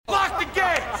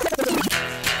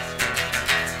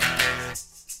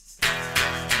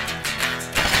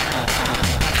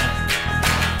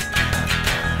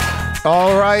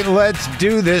All right, let's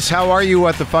do this. How are you,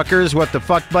 what the fuckers, what the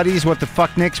fuck buddies, what the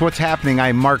fuck nicks? What's happening?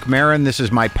 I'm Marc Maron. This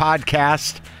is my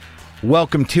podcast.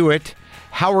 Welcome to it.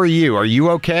 How are you? Are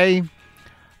you okay?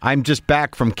 I'm just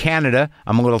back from Canada.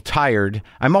 I'm a little tired.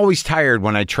 I'm always tired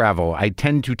when I travel. I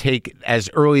tend to take as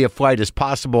early a flight as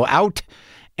possible out,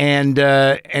 and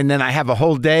then I have a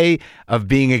whole day of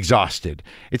being exhausted.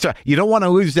 You don't want to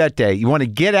lose that day. You want to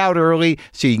get out early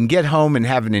so you can get home and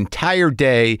have an entire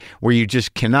day where you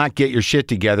just cannot get your shit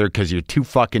together because you're too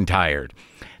fucking tired.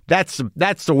 That's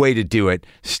the way to do it.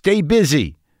 Stay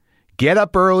busy. Get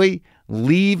up early.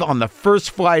 Leave on the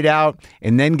first flight out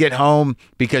and then get home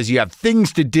because you have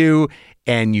things to do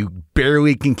and you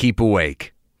barely can keep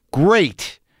awake.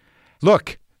 Great.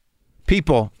 Look,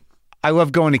 people, I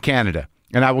love going to Canada.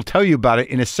 And I will tell you about it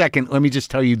in a second. Let me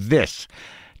just tell you this.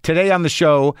 Today on the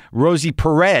show, Rosie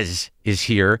Perez is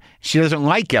here. She doesn't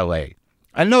like L.A.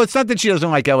 I know it's not that she doesn't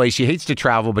like L.A. She hates to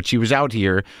travel, but she was out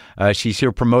here. She's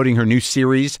here promoting her new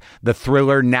series, The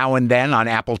Thriller Now and Then on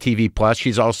Apple TV+.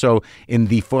 She's also in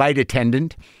The Flight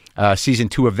Attendant. Season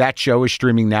 2 of that show is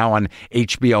streaming now on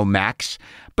HBO Max.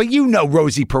 But you know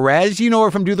Rosie Perez. You know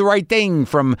her from Do the Right Thing,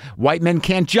 from White Men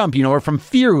Can't Jump. You know her from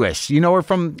Fearless. You know her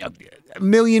from a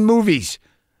million movies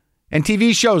and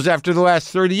TV shows after the last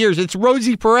 30 years. It's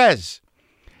Rosie Perez.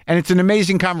 And it's an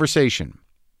amazing conversation.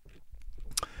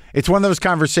 It's one of those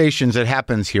conversations that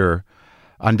happens here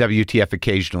on WTF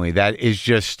occasionally. That is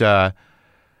just, it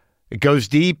goes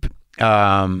deep.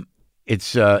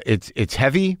 It's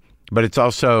heavy, but it's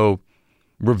also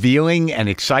revealing and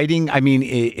exciting. I mean,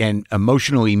 and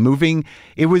emotionally moving.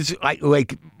 It was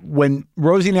like when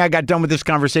Rosie and I got done with this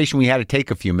conversation, we had to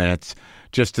take a few minutes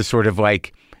just to sort of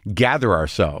like gather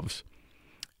ourselves.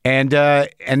 And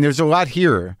there's a lot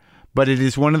here, but it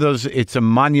is one of those, it's a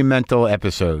monumental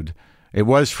episode. It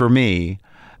was for me.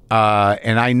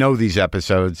 And I know these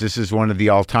episodes. This is one of the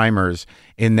all-timers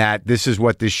in that this is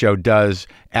what this show does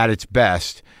at its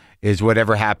best, is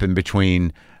whatever happened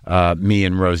between me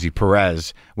and Rosie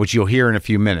Perez, which you'll hear in a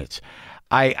few minutes.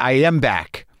 I am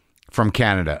back from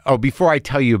Canada. Oh, before I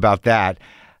tell you about that,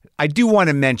 I do want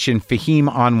to mention Fahim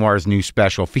Anwar's new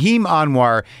special. Fahim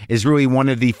Anwar is really one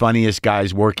of the funniest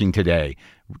guys working today.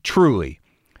 Truly.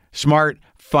 Smart,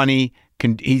 funny,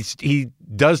 he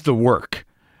does the work.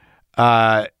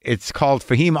 It's called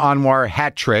Fahim Anwar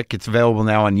Hat Trick. It's available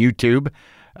now on YouTube.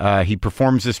 He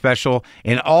performs the special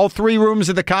in all three rooms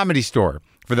of the Comedy Store.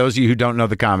 For those of you who don't know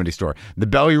the Comedy Store, the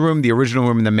belly room, the original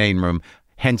room, and the main room,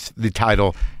 hence the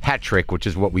title Hat Trick, which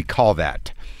is what we call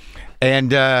that.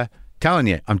 And I'm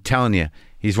telling you,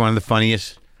 he's one of the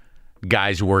funniest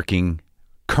guys working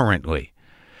currently.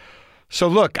 So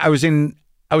look, I was in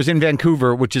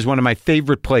Vancouver, which is one of my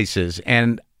favorite places,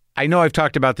 and I know I've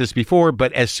talked about this before,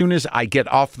 but as soon as I get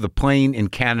off the plane in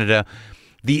Canada,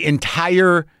 the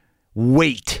entire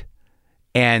weight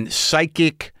and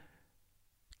psychic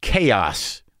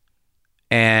chaos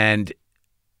and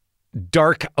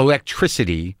dark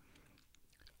electricity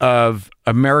of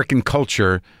American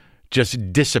culture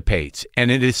just dissipates.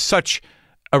 And it is such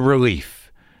a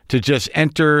relief to just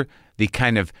enter the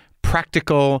kind of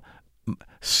practical,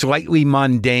 slightly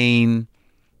mundane,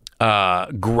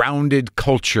 grounded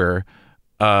culture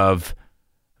of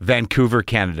Vancouver,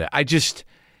 Canada.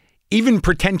 Even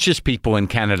pretentious people in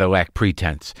Canada lack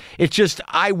pretense. It's just,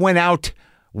 I went out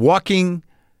walking.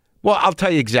 Well, I'll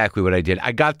tell you exactly what I did.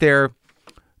 I got there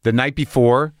the night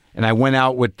before, and I went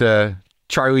out with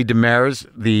Charlie Demers,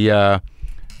 the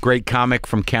great comic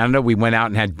from Canada. We went out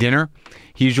and had dinner.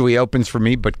 He usually opens for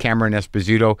me, but Cameron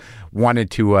Esposito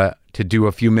wanted to do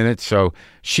a few minutes, so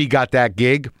she got that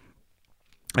gig.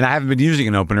 And I haven't been using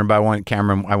an opener, but I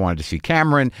wanted to see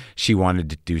Cameron. She wanted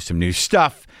to do some new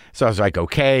stuff. So I was like,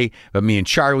 okay. But me and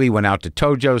Charlie went out to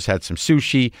Tojo's, had some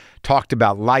sushi, talked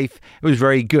about life. It was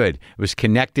very good. It was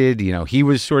connected. You know, he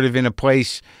was sort of in a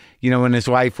place, in his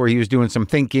life where he was doing some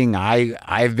thinking.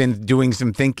 I've been doing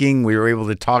some thinking. We were able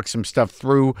to talk some stuff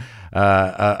through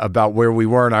about where we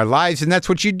were in our lives. And that's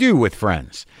what you do with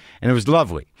friends. And it was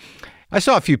lovely. I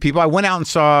saw a few people. I went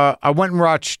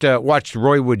and watched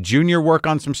Roy Wood Jr. work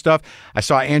on some stuff. I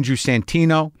saw Andrew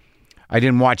Santino. I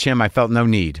didn't watch him. I felt no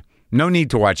need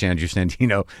to watch Andrew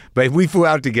Santino, but we flew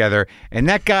out together, and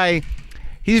that guy,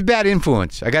 he's bad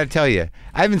influence. I got to tell you,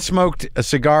 I haven't smoked a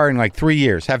cigar in like 3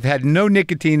 years. I've had no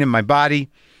nicotine in my body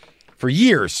for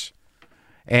years,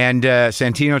 and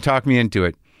Santino talked me into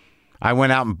it. I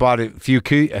went out and bought a few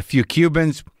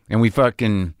Cubans, and we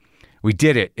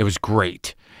did it. It was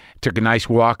great. Took a nice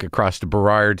walk across the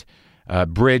Burrard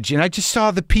bridge, and I just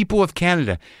saw the people of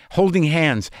Canada holding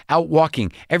hands, out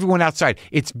walking, everyone outside.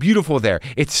 It's beautiful there.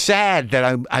 It's sad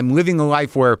that I'm living a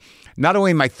life where not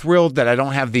only am I thrilled that I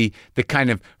don't have the kind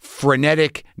of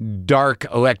frenetic, dark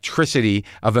electricity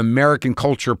of American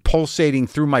culture pulsating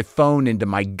through my phone into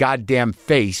my goddamn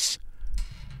face,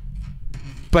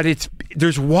 but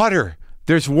there's water.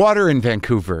 There's water in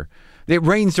Vancouver. It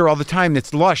rains there all the time.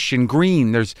 It's lush and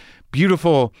green. There's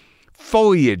beautiful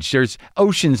foliage. There's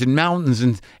oceans and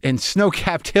mountains and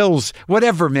snow-capped hills.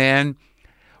 Whatever, man.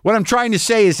 What I'm trying to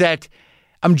say is that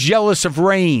I'm jealous of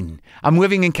rain. I'm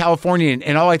living in California,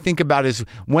 and all I think about is,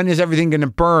 when is everything going to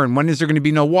burn? When is there going to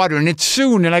be no water? And it's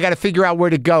soon, and I got to figure out where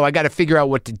to go. I got to figure out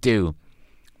what to do.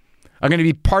 I'm going to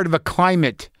be part of a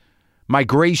climate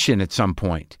migration at some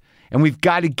point. And we've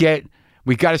got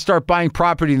to start buying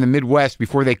property in the Midwest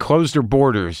before they close their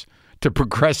borders to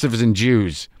progressives and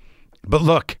Jews. But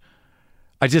look,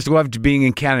 I just loved being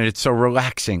in Canada. It's so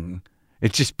relaxing.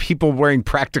 It's just people wearing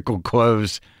practical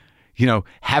clothes,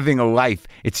 having a life.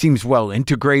 It seems well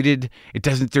integrated.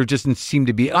 There doesn't seem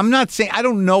to be, I'm not saying, I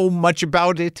don't know much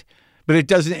about it, but it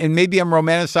doesn't, and maybe I'm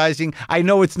romanticizing. I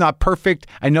know it's not perfect.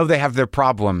 I know they have their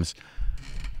problems,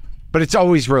 but it's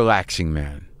always relaxing,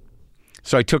 man.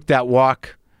 So I took that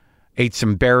walk, ate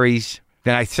some berries.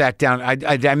 Then I sat down.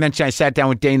 I mentioned I sat down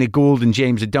with Dana Gould and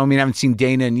James Adomian. I haven't seen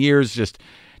Dana in years, just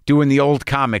doing the old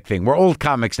comic thing. We're old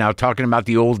comics now, talking about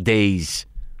the old days.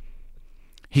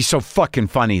 He's so fucking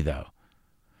funny, though.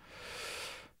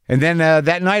 And then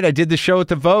that night I did the show at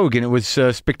the Vogue, and it was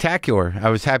spectacular. I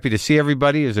was happy to see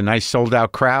everybody. It was a nice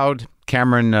sold-out crowd.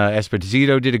 Cameron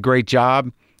Esposito did a great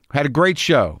job. Had a great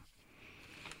show.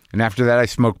 And after that, I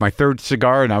smoked my third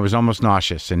cigar, and I was almost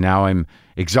nauseous. And now I'm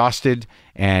exhausted,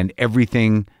 and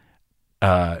everything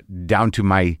down to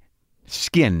my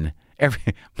skin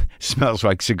smells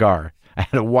like cigar. I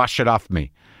had to wash it off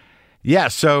me. Yeah,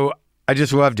 so I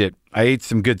just loved it. I ate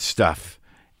some good stuff,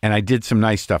 and I did some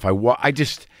nice stuff.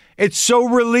 It's so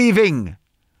relieving.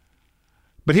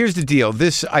 But here's the deal.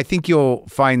 I think you'll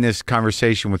find this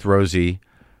conversation with Rosie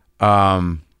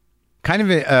kind of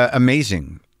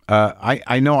amazing.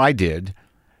 I know I did.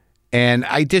 And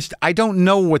I don't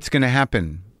know what's going to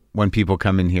happen when people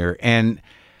come in here. And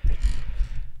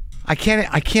I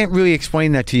can't really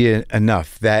explain that to you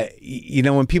enough, that,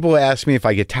 when people ask me if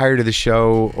I get tired of the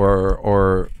show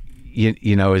or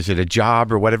is it a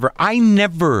job or whatever, I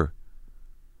never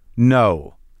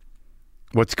know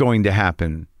what's going to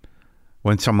happen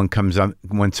when someone comes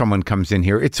in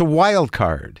here. It's a wild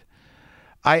card.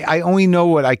 I only know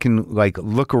what I can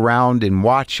look around and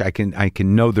watch. I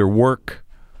can know their work.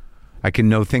 I can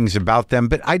know things about them,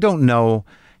 but I don't know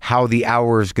how the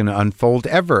hour is going to unfold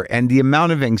ever. And the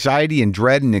amount of anxiety and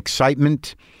dread and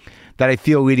excitement that I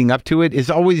feel leading up to it is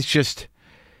always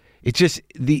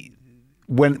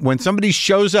when somebody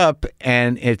shows up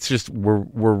and it's just we're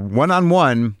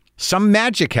one-on-one, some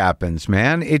magic happens,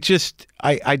 man.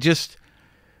 I just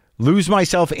lose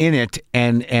myself in it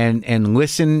and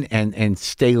listen and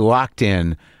stay locked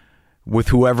in with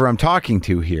whoever I'm talking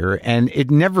to here. And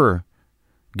it never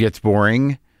gets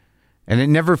boring, and it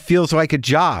never feels like a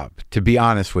job, to be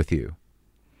honest with you.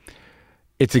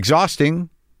 It's exhausting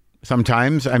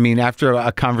sometimes. I mean, after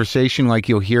a conversation like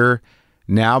you'll hear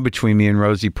now between me and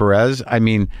Rosie Perez, I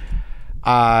mean,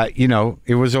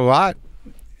 it was a lot,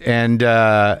 and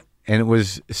it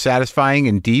was satisfying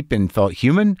and deep and felt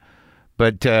human.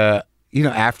 But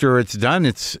after it's done,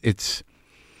 it's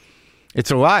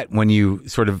a lot when you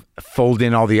sort of fold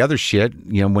in all the other shit.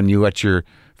 When you let your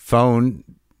phone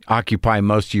occupy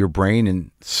most of your brain and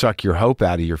suck your hope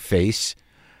out of your face.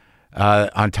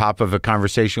 On top of a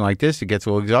conversation like this, it gets a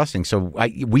little exhausting. So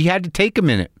we had to take a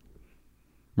minute,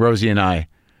 Rosie and I,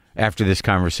 after this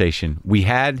conversation. We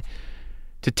had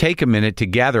to take a minute to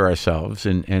gather ourselves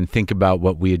and think about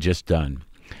what we had just done.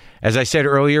 As I said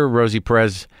earlier, Rosie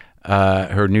Perez,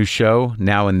 her new show,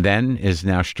 Now and Then, is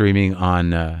now streaming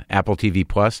on Apple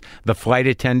TV+. The Flight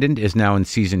Attendant is now in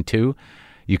season 2.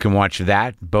 You can watch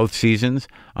that, both seasons,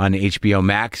 on HBO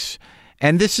Max.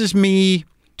 And this is me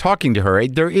talking to her.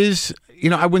 There is,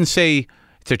 I wouldn't say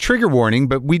it's a trigger warning,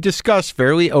 but we discuss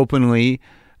fairly openly,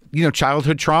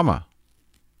 childhood trauma.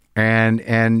 And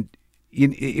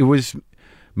it was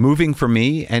moving for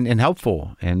me and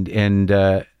helpful. And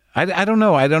I don't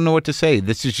know. I don't know what to say.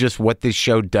 This is just what this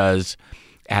show does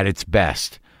at its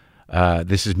best.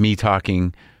 This is me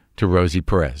talking to Rosie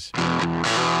Perez.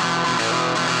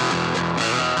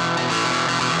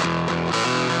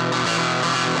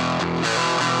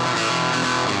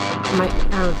 My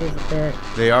allergies a bit.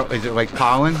 They are? Is it like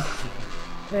pollen?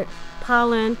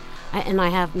 Pollen, and I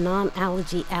have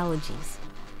non-allergy allergies.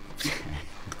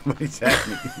 What does that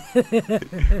mean?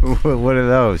 What are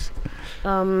those?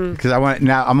 Because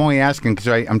I'm only asking because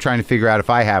I'm trying to figure out if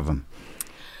I have them.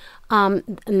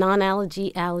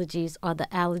 Non-allergy allergies are the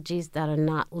allergies that are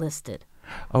not listed.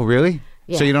 Oh, really?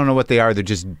 Yeah. So you don't know what they are. They're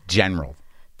just general.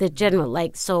 They're general.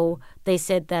 Like, so they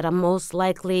said that I'm most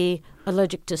likely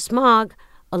allergic to smog,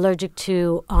 allergic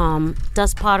to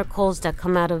dust particles that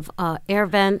come out of air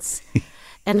vents.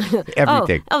 And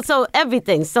Everything. So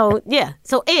everything. So, yeah.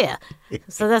 So air.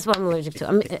 So that's what I'm allergic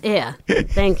to. Air.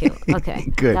 Thank you.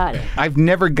 Okay. Good. Got it. I've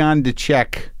never gone to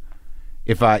check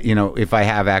if I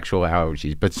have actual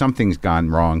allergies, but something's gone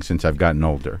wrong since I've gotten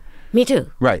older. Me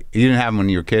too. Right. You didn't have them when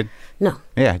you were a kid? No.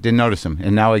 Yeah, didn't notice them.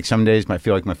 And now, like, some days I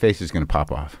feel like my face is going to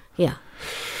pop off. Yeah.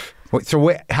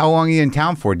 So how long are you in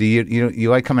town for? Do you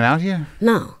like coming out here?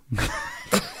 No. No.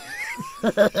 I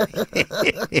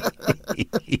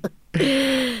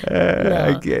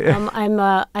get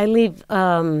it. I leave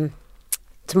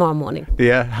tomorrow morning.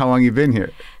 Yeah? How long you been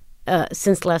here?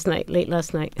 Since late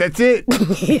last night. That's it?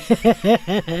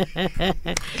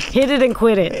 Hit it and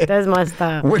quit it. That's my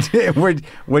style.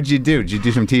 What'd you do? Did you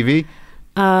do some TV?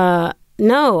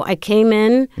 No, I came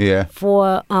in Yeah.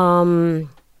 for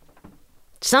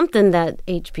something that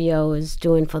HBO is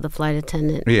doing for the flight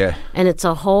attendant. Yeah. And it's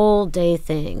a whole day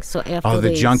thing. So after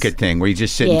The junket thing where you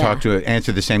just sit and talk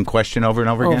answer the same question over and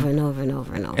over again? Over and over and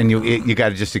over and over. And you got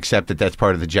to just accept that that's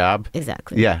part of the job?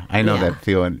 Exactly. Yeah, I know that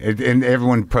feeling. And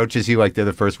everyone approaches you like they're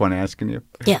the first one asking you?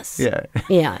 Yes. Yeah.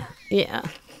 Yeah,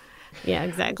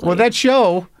 exactly. Well, that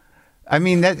show, I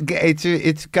mean,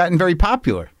 it's gotten very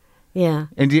popular. Yeah.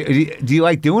 And do you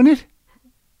like doing it?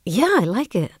 Yeah, I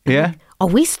like it. Yeah? Are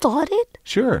we started?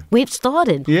 Sure. We've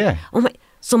started. Yeah. Oh my!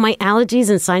 So my allergies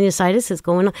and sinusitis is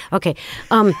going on. Okay.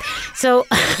 So.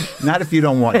 Not if you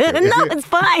don't want to. No, it's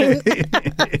fine.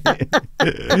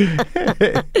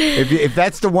 if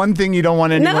that's the one thing you don't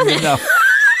want anyone to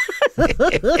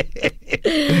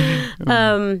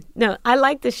know. No, I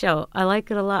like the show. I like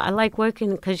it a lot. I like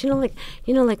working because like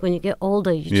when you get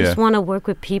older, you just want to work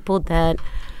with people that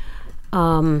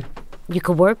you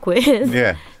could work with.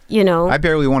 Yeah. I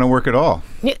barely want to work at all.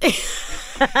 You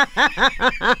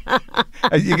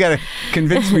got to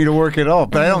convince me to work at all,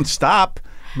 but I don't stop.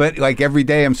 But like every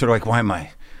day, I'm sort of like, why am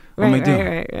I? What am I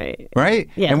doing? Right?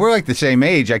 Yes. And we're like the same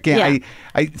age. I can't.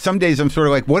 Yeah. Some days I'm sort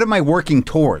of like, what am I working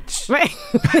towards? Right.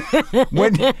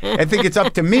 I think it's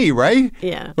up to me, right?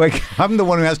 Yeah. Like I'm the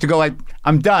one who has to go. Like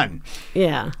I'm done.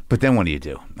 Yeah. But then what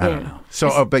do? I don't know.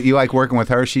 So, but you like working with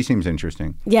her? She seems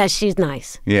interesting. Yeah, she's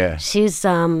nice. Yeah. She's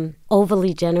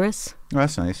overly generous. Oh,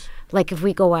 that's nice. Like if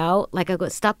we go out, like I go,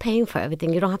 stop paying for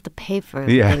everything. You don't have to pay for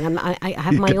everything. Yeah. I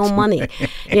have my own money,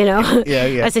 Yeah.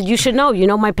 I said, you should know. You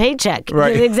know my paycheck. Right.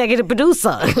 You're the executive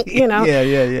producer,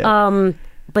 Yeah.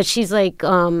 But she's like,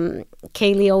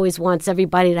 Kaylee always wants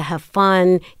everybody to have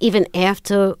fun, even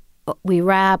after we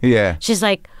wrap. Yeah. She's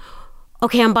like,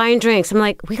 okay, I'm buying drinks. I'm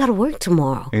like, we got to work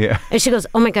tomorrow. Yeah. And she goes,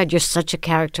 oh my God, you're such a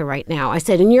character right now. I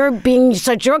said, and you're being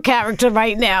such your character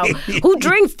right now. Who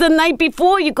drinks the night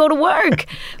before you go to work?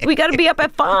 We got to be up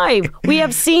at 5. We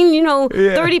have seen,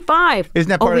 35. Isn't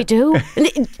that part we do?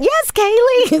 Yes,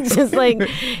 Kaylee. It's just like,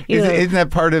 Isn't that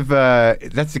part of,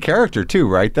 that's the character too,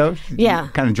 right, though? Yeah.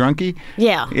 Kind of drunky?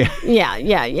 Yeah.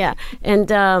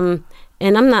 And I'm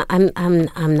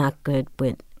not good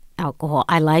with alcohol.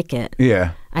 I like it.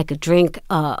 Yeah. I could drink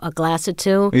a glass or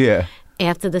two. Yeah.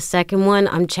 After the second one,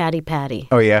 I'm chatty patty.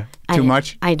 Oh yeah. Too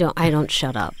much? I don't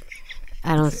shut up.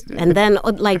 I don't. And then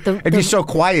like the. And you're so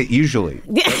quiet usually.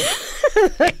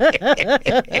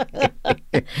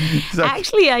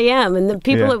 Actually, I am, and the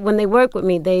people when they work with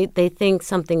me, they think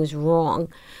something's wrong,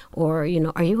 or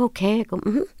are you okay? I go,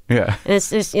 mm-hmm. Yeah. And it's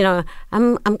just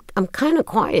I'm kind of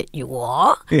quiet. You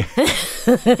are. Yeah.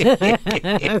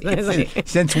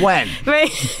 Since when?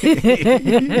 Right.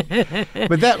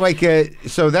 But that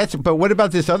so that's. But what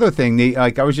about this other thing?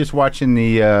 I was just watching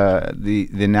the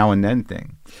Now and Then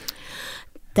thing.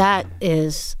 That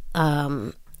is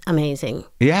amazing.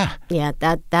 Yeah. Yeah.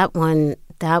 That one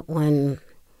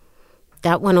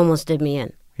almost did me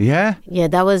in. Yeah? Yeah,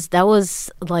 that was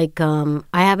like, I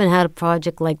haven't had a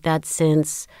project like that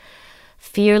since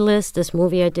Fearless, this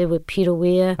movie I did with Peter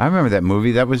Weir. I remember that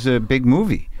movie. That was a big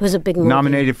movie. It was a big movie.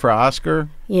 Nominated for Oscar.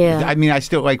 Yeah. I mean, I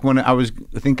still, like, when I was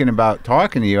thinking about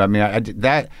talking to you, I mean, I did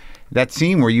that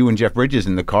scene where you and Jeff Bridges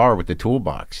in the car with the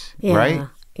toolbox, right?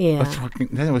 Yeah.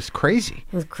 That was crazy.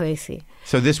 It was crazy.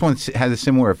 So this one had a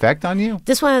similar effect on you?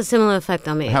 This one has a similar effect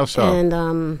on me. How so?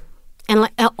 And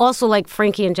also like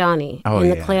Frankie and Johnny in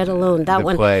the Claire de Lune. That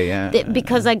one. Play, yeah.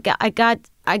 Because I got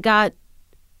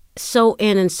so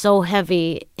in and so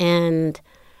heavy, and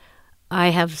I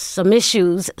have some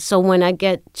issues. So when I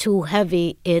get too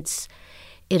heavy, it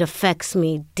affects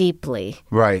me deeply.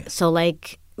 Right. So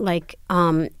like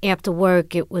after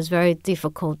work, it was very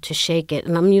difficult to shake it.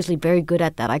 And I'm usually very good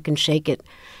at that. I can shake it.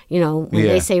 When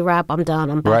they say wrap, I'm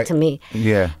done. I'm back to me.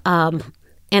 Yeah.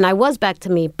 And I was back to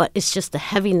me, but it's just the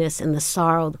heaviness and the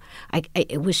sorrow.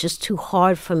 It was just too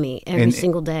hard for me every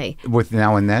single day. With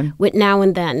Now and Then? With Now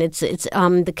and Then. It's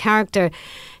the character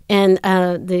and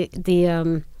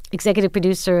the executive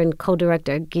producer and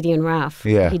co-director, Gideon Raff.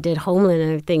 Yeah. He did Homeland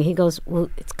and everything. He goes, well,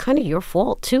 it's kind of your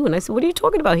fault, too. And I said, what are you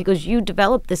talking about? He goes, you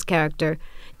developed this character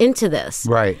into this.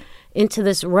 Right. Into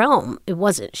this realm.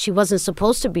 She wasn't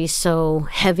supposed to be so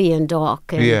heavy and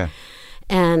dark.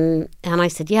 And I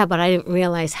said, yeah, but I didn't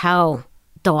realize how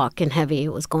dark and heavy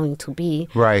it was going to be.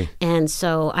 Right. And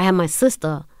so I had my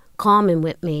sister, Carmen,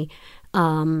 with me.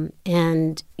 And,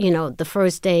 the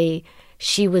first day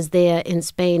she was there in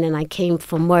Spain and I came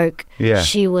from work,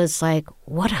 she was like,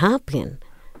 what happened?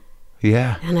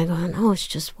 Yeah. And I go, no, it's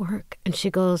just work. And she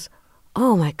goes,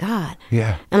 oh, my God.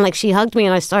 Yeah. And, she hugged me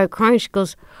and I started crying. She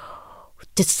goes,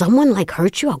 did someone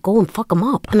hurt you? I'll go and fuck them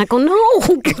up. And I go, no,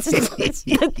 it's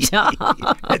the job.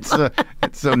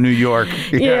 It's so New York.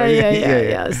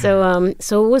 Yeah. So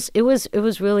it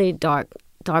was really dark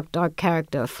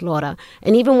character, Florida.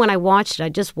 And even when I watched it, I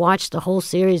just watched the whole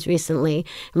series recently.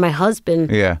 And my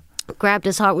husband grabbed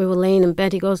his heart. We were laying in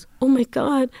bed. He goes, oh my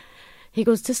God. He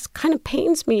goes, this kind of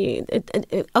pains me.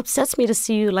 It upsets me to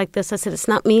see you like this. I said, it's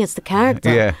not me, it's the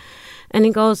character. Yeah. And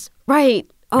he goes, right.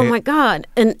 Oh my God.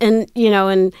 And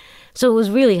so it was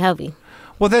really heavy.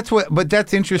 Well, but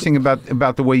that's interesting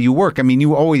about the way you work. I mean,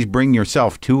 you always bring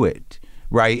yourself to it,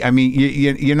 right? I mean,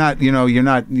 you're not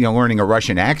learning a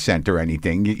Russian accent or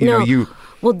anything.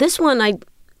 Well, this one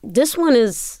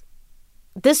is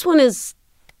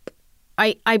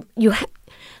let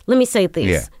me say this.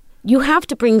 Yeah. You have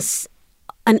to bring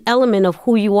an element of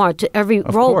who you are to every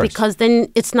role, because then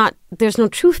there's no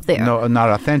truth there. No, not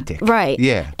authentic. Right.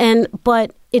 Yeah.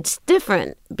 But it's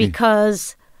different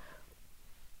because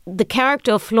the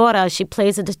character of Flora, she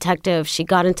plays a detective. She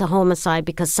got into homicide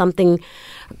because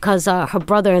her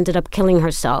brother ended up killing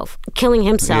himself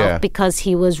because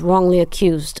he was wrongly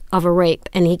accused of a rape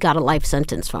and he got a life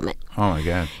sentence from it. Oh my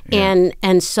God. Yeah.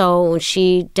 And so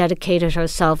she dedicated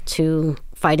herself to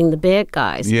fighting the bad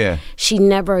guys. Yeah. She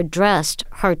never addressed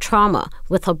her trauma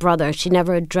with her brother. She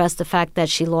never addressed the fact that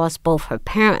she lost both her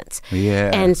parents.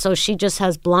 Yeah. And so she just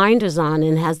has blinders on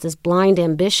and has this blind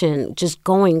ambition, just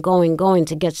going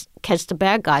to catch the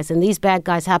bad guys. And these bad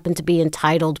guys happen to be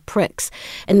entitled pricks.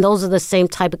 And those are the same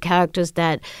type of characters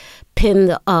that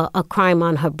pinned a crime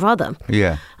on her brother.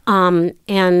 Yeah.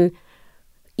 And,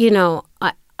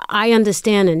 I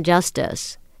understand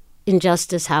injustice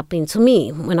happening to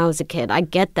me when I was a kid. I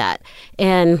get that.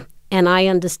 And I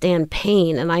understand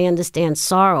pain and I understand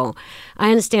sorrow. I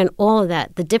understand all of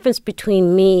that. The difference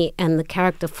between me and the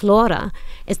character Flora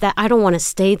is that I don't want to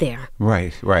stay there.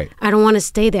 Right. I don't want to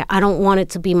stay there. I don't want it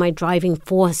to be my driving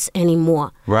force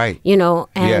anymore. Right.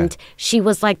 And she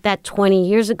was like that 20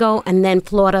 years ago, and then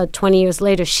Florida 20 years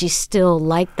later, she's still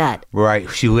like that. Right.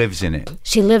 She lives in it.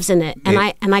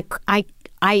 And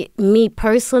I me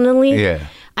personally,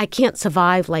 I can't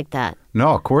survive like that. No,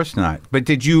 of course not. But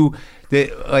did you,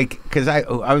 because I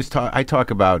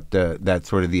talk about that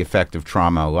sort of the effect of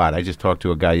trauma a lot. I just talked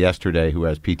to a guy yesterday who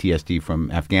has PTSD from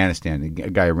Afghanistan, a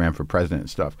guy who ran for president and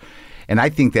stuff. And I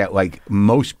think that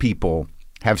most people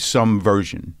have some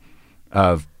version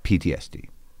of PTSD,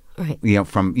 right?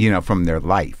 From their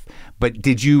life. But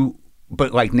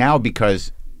now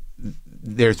because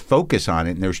there's focus on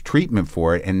it and there's treatment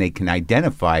for it and they can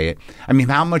identify it. I mean,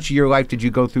 how much of your life did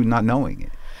you go through not knowing it?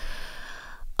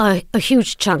 A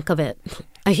huge chunk of it.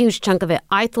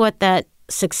 I thought that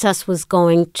success was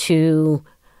going to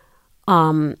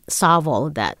solve all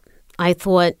of that. I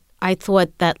thought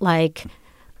that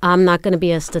I'm not going to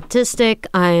be a statistic.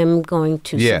 I am going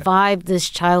to survive this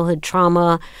childhood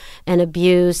trauma and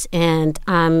abuse, and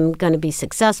I'm going to be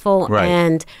successful. Right.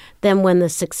 And then when the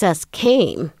success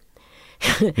came,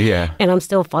 and I'm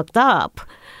still fucked up,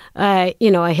 I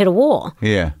hit a wall.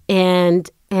 Yeah. And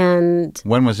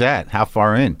when was that? How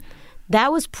far in?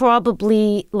 That was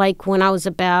probably when I was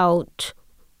about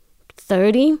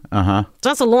 30. So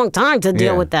that's a long time to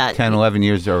deal with that. 10, 11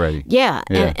 years already. Yeah.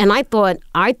 And I thought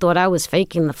I was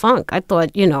faking the funk. I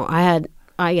thought, I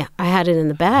had it in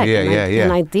the bag.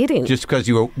 And I didn't. Just because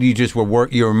you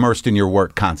were immersed in your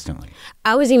work constantly.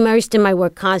 I was immersed in my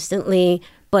work constantly,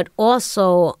 but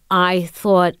also I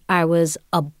thought I was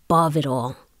above it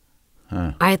all.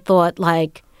 I thought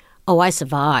Oh, I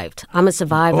survived. I'm a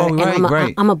survivor, Oh, right, and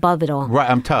right. I'm above it all. Right,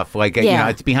 I'm tough. Like, you Yeah. know,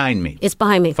 it's behind me. It's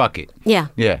behind me. Fuck it. Yeah.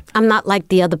 Yeah. I'm not like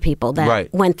the other people that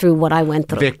Right. went through what I went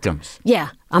through. Victims. Yeah,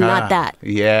 I'm not that.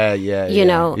 Yeah. You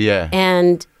know. Yeah.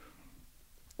 And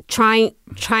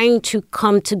trying to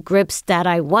come to grips that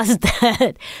I was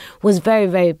that was very,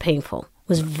 very painful.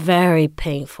 Was very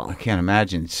painful. I can't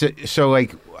imagine. So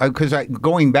like, because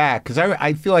going back, because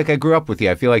I feel like I grew up with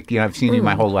you. I feel like, you know, I've seen you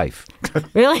my whole life.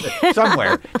 Really?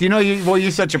 Somewhere. Do you know,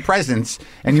 you're such a presence,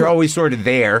 and you're always sort of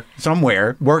there,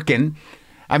 somewhere, working.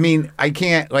 I mean, I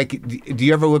can't, like, do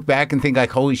you ever look back and think,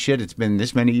 like, holy shit, it's been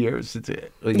this many years? You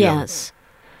know. Yes.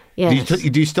 Yes.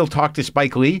 Do you still talk to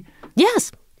Spike Lee?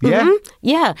 Yes. Yeah? Mhm.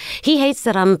 Yeah. He hates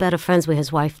that I'm better friends with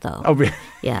his wife, though. Oh, really?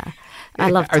 Yeah. I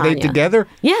love Are Tanya. they together?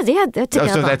 Yes, yeah, they're Oh,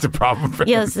 together. so that's a problem for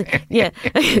Yes, him. yeah.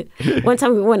 One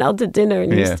time we went out to dinner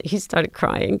and Yeah. he started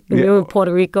crying. We were in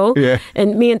Puerto Rico. Yeah.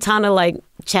 And me and Tana like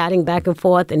chatting back and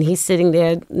forth, and he's sitting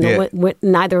there.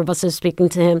 Neither of us are speaking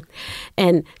to him,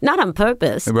 and not on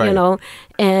purpose, Right. you know.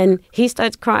 And he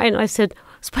starts crying. I said,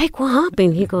 "Spike, what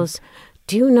happened?" He goes,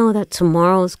 "Do you know that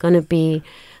tomorrow is going to be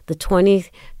the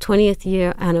 20th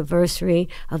year anniversary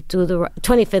of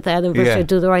 25th anniversary of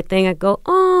Do the Right Thing?" I go,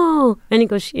 "Oh," and he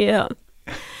goes, "Yeah."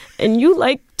 And you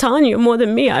like Tanya more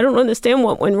than me. I don't understand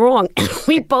what went wrong.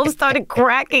 We both started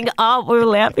cracking up. We were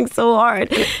laughing so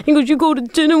hard. He goes, "You go to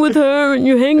dinner with her and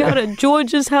you hang out at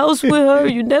George's house with her.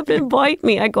 You never invite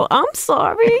me." I go, "I'm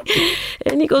sorry."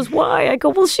 And he goes, "Why?" I go,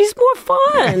 "Well, she's more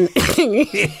fun."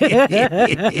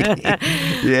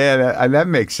 Yeah, that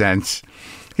makes sense.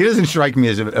 He doesn't strike me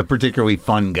as a particularly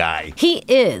fun guy. He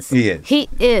is. He is. He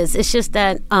is. It's just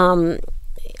that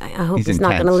I hope he's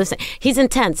not going to listen. He's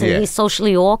intense and he's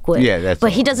socially awkward. Yeah, that's.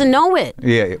 But he doesn't know it.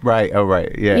 Yeah, right. Oh, right.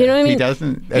 Yeah. You know what I mean? He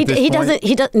doesn't. At this he point? doesn't.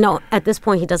 He does. No, at this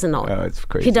point, he doesn't know it. Oh, it's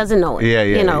crazy. He doesn't know it. Yeah.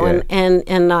 You know, yeah.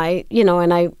 and I, you know,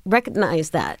 and I recognize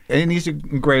that. And he's a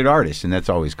great artist, and that's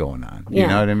always going on. You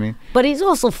know what I mean? But he's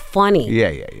also funny.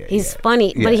 Yeah. He's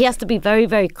funny, but he has to be very,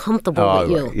 very comfortable with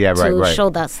you to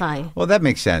show that side. Well, that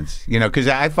makes sense. You know, because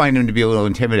I find him to be a little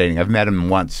intimidating. I've met him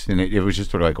once, and it was just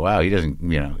sort of like, wow, he doesn't,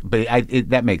 you know. But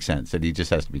that makes sense that he just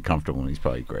has to be comfortable, and he's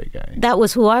probably a great guy. That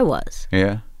was who I was.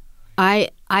 Yeah. I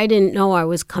didn't know I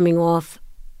was coming off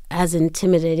as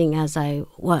intimidating as I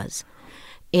was.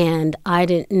 And I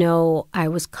didn't know I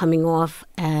was coming off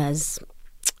as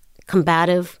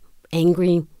combative,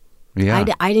 angry. Yeah.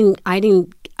 I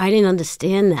didn't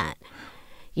understand that.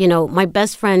 You know, my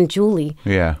best friend Julie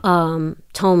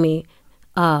told me,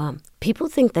 people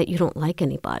think that you don't like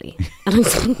anybody. And I'm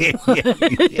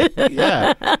like,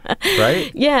 yeah.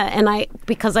 Right? yeah, and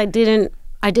because I didn't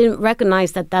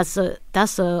recognize that that's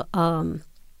a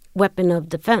weapon of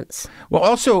defense. Well,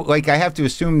 also, like, I have to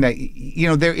assume that, you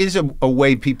know, there is a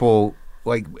way people,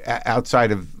 like,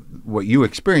 outside of what you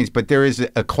experience, but there is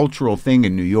a cultural thing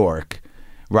in New York,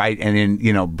 right, and in,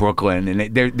 you know, Brooklyn,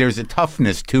 and there's a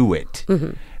toughness to it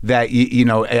that, you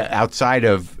know, outside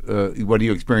of what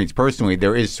you experience personally,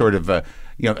 there is sort of a,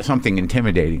 you know, something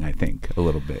intimidating, I think, a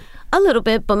little bit. A little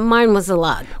bit, but mine was a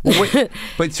lot.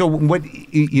 But so what,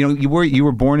 you know, you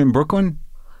were born in Brooklyn?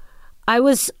 I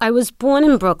was born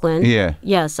in Brooklyn. Yeah.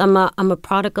 Yes, I'm a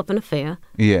product of an affair.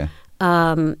 Yeah.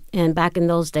 And back in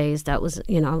those days, that was,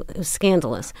 you know, it was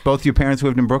scandalous. Both your parents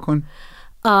lived in Brooklyn?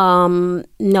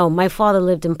 No, my father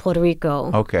lived in Puerto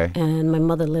Rico. Okay. And my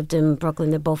mother lived in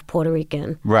Brooklyn. They're both Puerto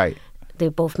Rican. Right. They're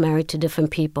both married to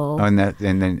different people. Oh, and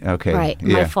then okay. Right.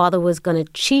 Yeah. My father was going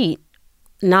to cheat,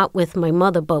 not with my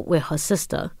mother, but with her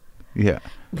sister. Yeah.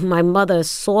 My mother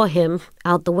saw him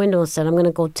out the window and said, "I'm going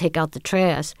to go take out the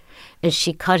trash." And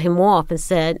she cut him off and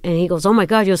said, and he goes, "Oh my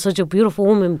God, you're such a beautiful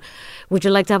woman. Would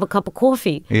you like to have a cup of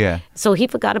coffee?" Yeah. So he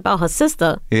forgot about her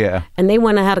sister. Yeah. And they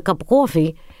went and had a cup of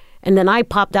coffee. And then I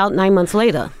popped out 9 months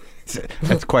later.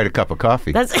 That's quite a cup of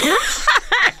coffee. That's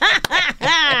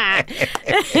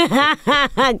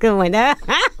good one. Yeah.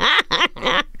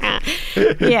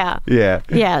 Yeah.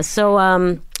 Yeah.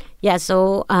 So,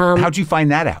 So. How'd you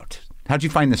find that out? How'd you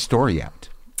find the story out?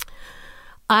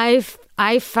 I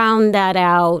found that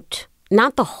out.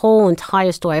 Not the whole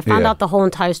entire story. I found out the whole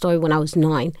entire story when I was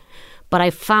 9, but I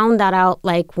found that out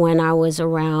like when I was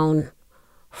around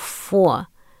 4,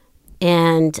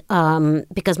 and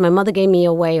because my mother gave me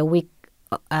away a week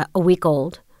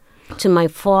old to my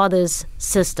father's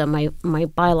sister, my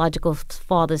biological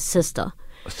father's sister.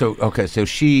 So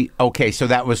so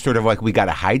that was sort of like, we got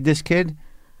to hide this kid,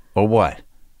 or what?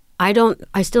 I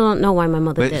still don't know why my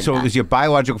mother did so that. it was your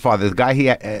biological father, the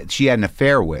guy she had an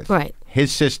affair with. Right.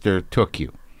 His sister took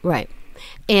you. Right.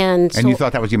 And so you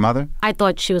thought that was your mother? I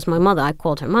thought she was my mother. I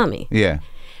called her mommy. Yeah.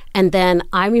 And then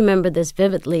I remember this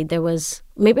vividly. There was,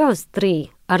 maybe I was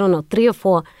 3, I don't know, 3 or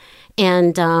 4.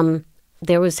 And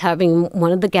there was having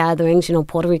one of the gatherings. You know,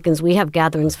 Puerto Ricans, we have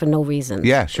gatherings for no reason.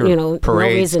 Yeah, sure. You know,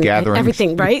 parades, no reason, gatherings.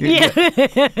 everything, right? Yeah.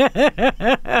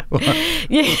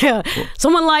 Yeah.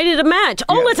 Someone lighted a match.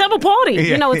 Oh, let's have a party. Yeah.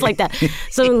 You know, it's like that.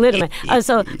 Someone lit a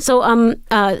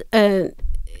match.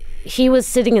 He was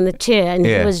sitting in the chair and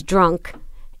he was drunk.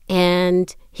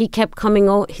 And he kept coming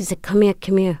over. He said, come here,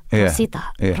 Rosita,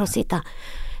 Rosita.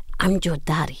 I'm your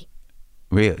daddy.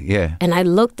 Really? Yeah. And I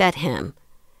looked at him.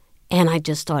 And I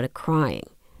just started crying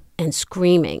and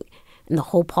screaming. And the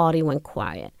whole party went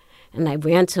quiet. And I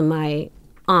ran to my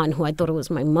aunt, who I thought it was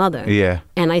my mother. Yeah.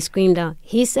 And I screamed out,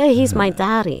 he said he's my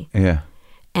daddy. Yeah.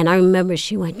 And I remember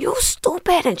she went, you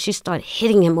stupid. And she started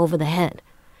hitting him over the head.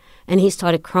 And he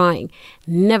started crying.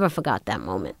 Never forgot that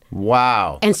moment.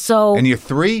 Wow. And so... And you're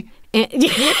 3?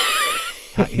 Yeah.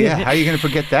 How are you going to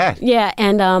forget that? Yeah.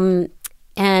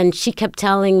 And she kept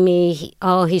telling me,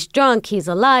 oh, he's drunk, he's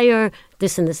a liar,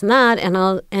 this and this and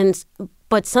that.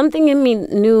 But something in me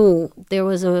knew there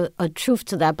was a truth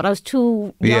to that, but I was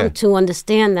too young to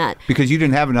understand that. Because you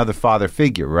didn't have another father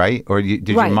figure, right? Or did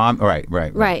your mom?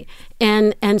 Right.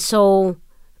 And so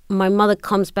my mother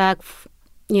comes back,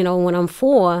 you know, when I'm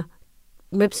 4,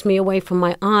 rips me away from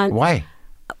my aunt. Why?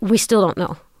 We still don't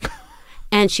know.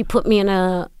 And she put me in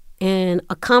a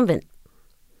convent.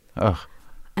 Ugh.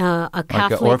 A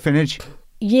Catholic, like an orphanage?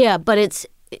 Yeah, but it's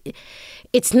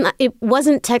not. It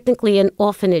wasn't technically an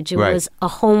orphanage. It was a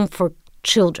home for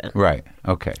children. Right.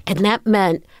 Okay. And that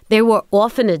meant there were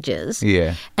orphanages.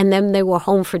 Yeah. And then there were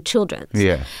home for children.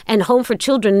 Yeah. And home for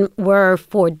children were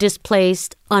for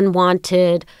displaced,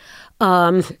 unwanted,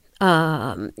 abandoned.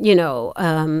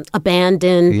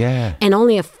 Yeah. And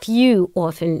only a few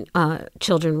orphan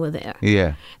children were there.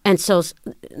 Yeah. And so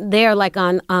there, like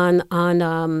on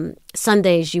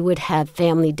Sundays, you would have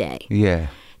family day. Yeah.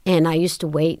 And I used to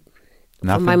wait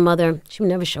for my mother. She would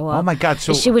never show up. Oh, my God.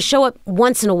 So she would show up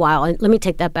once in a while. And let me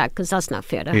take that back because that's not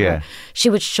fair to her. She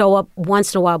would show up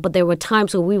once in a while, but there were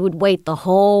times where we would wait the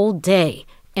whole day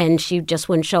and she just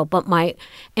wouldn't show up.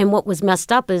 And what was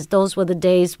messed up is those were the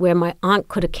days where my aunt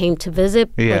could have came to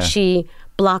visit, but she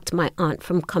blocked my aunt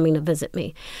from coming to visit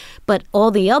me. But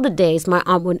all the other days, my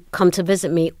aunt would come to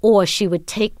visit me, or she would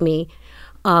take me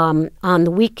on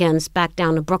the weekends back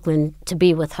down to Brooklyn to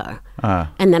be with her.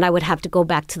 And then I would have to go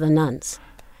back to the nuns.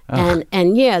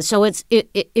 And yeah, so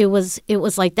it was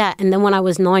like that. And then when I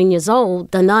was 9 years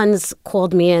old, the nuns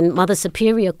called me in, Mother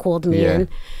Superior called me in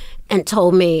and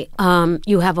told me,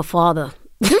 you have a father.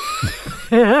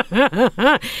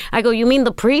 I go, you mean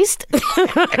the priest?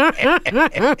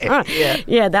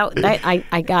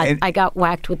 I got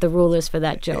whacked with the rulers for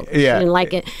that joke. She didn't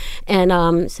like it.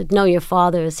 And said, no, your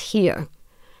father is here.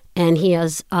 And he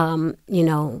has,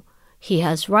 he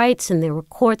has rights and there were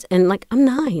courts. And like, I'm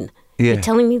 9. Yeah. You're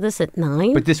telling me this at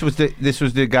 9? But this was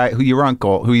the guy who your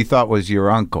uncle, who you thought was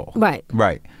your uncle. Right.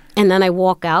 Right. And then I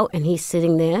walk out and he's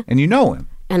sitting there. And you know him.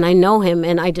 And I know him,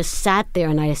 and I just sat there,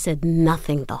 and I said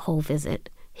nothing the whole visit.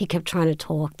 He kept trying to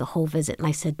talk the whole visit, and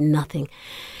I said nothing.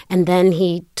 And then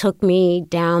he took me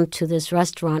down to this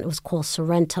restaurant. It was called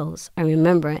Sorrento's. I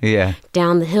remember it. Yeah.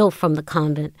 Down the hill from the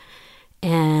convent.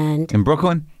 And in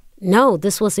Brooklyn? No,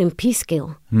 this was in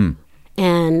Peekskill,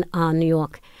 and New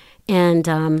York.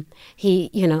 And he,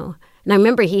 and I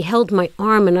remember he held my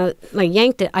arm, and I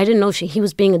yanked it. I didn't know he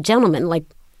was being a gentleman, like.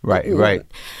 Right.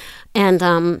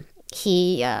 And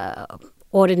he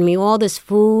ordered me all this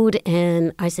food,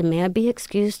 and I said, may I be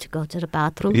excused to go to the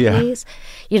bathroom, please?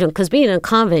 Because being in a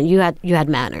convent, you had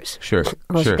manners. Sure,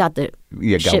 or else you got the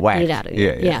shit beat out of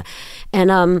you. Yeah.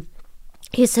 And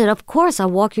he said, of course,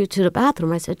 I'll walk you to the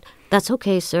bathroom. I said, that's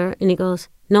okay, sir. And he goes,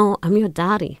 no, I'm your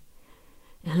daddy.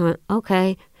 And I went,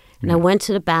 okay. And I went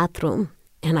to the bathroom,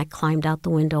 and I climbed out the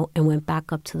window and went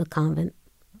back up to the convent.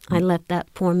 I left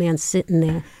that poor man sitting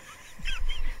there.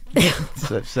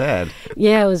 So sad.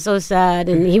 Yeah, it was so sad.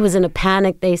 And he was in a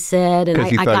panic, they said. And I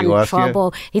got in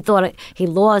trouble. You? He thought he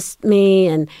lost me.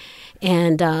 And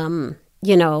I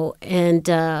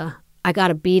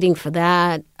got a beating for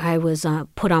that. I was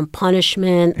put on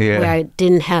punishment where I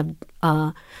didn't have,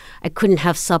 I couldn't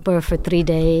have supper for 3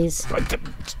 days.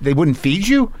 They wouldn't feed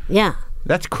you? Yeah.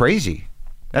 That's crazy.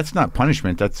 That's not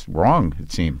punishment. That's wrong,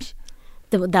 it seems.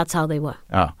 That's how they were.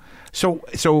 Oh. So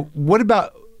what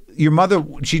about your mother?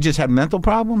 She just had mental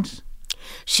problems?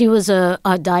 She was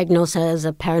diagnosed as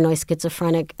a paranoid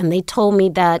schizophrenic, and they told me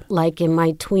that like in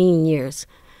my tween years.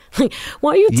 Like,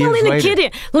 why are you telling the later. kid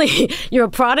it? Like, you're a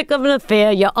product of an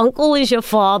affair. Your uncle is your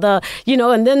father,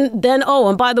 and then, oh,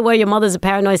 and by the way, your mother's a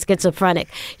paranoid schizophrenic.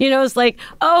 It's like,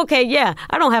 oh, okay, yeah,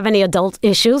 I don't have any adult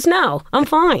issues. No, I'm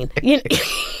fine.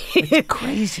 It's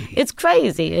crazy. It's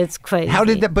crazy. It's crazy. How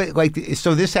did that, but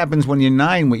so this happens when you're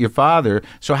 9 with your father.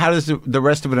 So how does the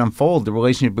rest of it unfold, the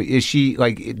relationship? Is she,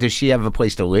 does she have a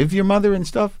place to live, your mother and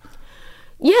stuff?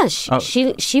 Yeah,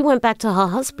 she went back to her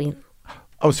husband.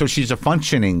 Oh, so she's a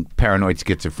functioning paranoid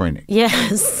schizophrenic.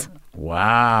 Yes.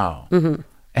 Wow. Mm-hmm.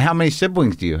 How many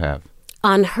siblings do you have?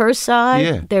 On her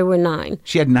side, there were 9.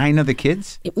 She had 9 other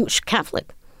kids? She's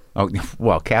Catholic. Oh,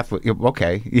 well, Catholic.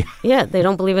 Okay. Yeah. Yeah, they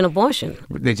don't believe in abortion.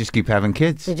 They just keep having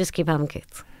kids. They just keep having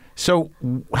kids. So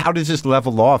how does this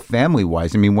level off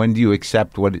family-wise? I mean, when do you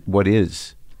accept what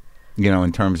is?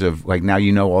 In terms of, now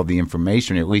you know all the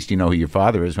information, at least you know who your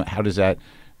father is. How does that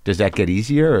get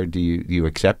easier, or do you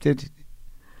accept it?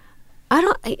 I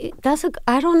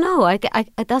don't know.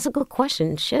 That's a good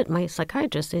question. Shit, my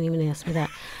psychiatrist didn't even ask me that.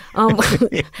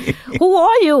 Who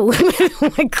are you?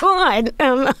 Oh my God.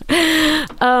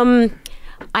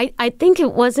 I think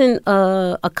it wasn't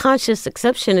a conscious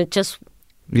exception. It just,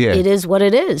 it is what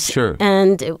it is. Sure.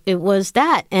 And it was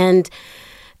that. And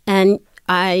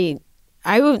I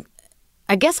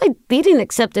guess I didn't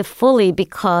accept it fully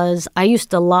because I used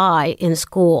to lie in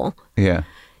school. Yeah.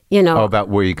 About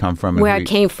where you come from. Where I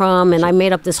came from, and I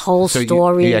made up this whole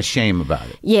story. You had shame about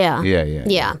it. Yeah.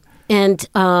 Yeah. And,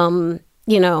 and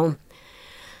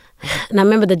I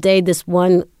remember the day this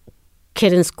one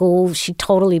kid in school, she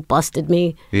totally busted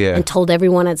me and told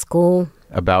everyone at school.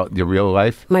 About your real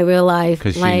life? My real life.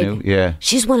 Because she knew? Yeah.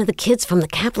 She's one of the kids from the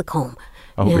Catholic home.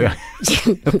 Oh, yeah.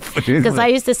 Because I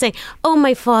used to say, oh,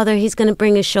 my father, he's going to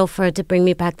bring a chauffeur to bring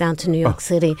me back down to New York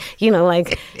City.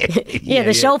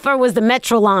 The chauffeur was the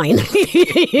Metro line,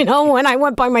 when I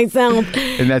went by myself.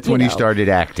 And that's when you started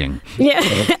acting. Yeah.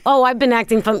 Oh, I've been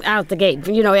acting from out the gate,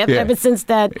 ever since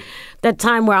that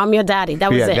time where I'm your daddy.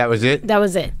 That was it. That was it? That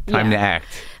was it. Time to act.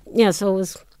 Yeah, so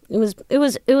it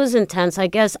was intense. I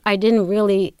guess I didn't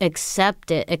really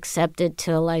accept it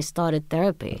till I started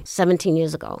therapy 17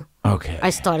 years ago. Okay. I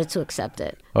started to accept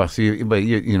it. Oh, so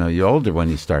you're older when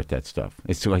you start that stuff.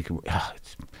 It's like,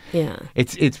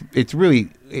 it's really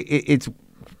it's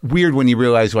weird when you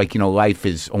realize life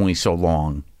is only so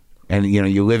long, and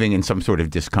you're living in some sort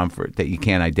of discomfort that you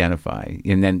can't identify,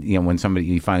 and then when somebody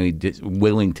you finally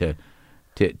willing to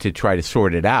try to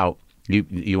sort it out,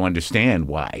 you understand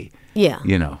why. Yeah.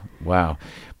 Wow.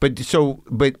 But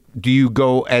do you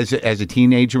go as a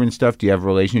teenager and stuff? Do you have a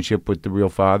relationship with the real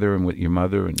father and with your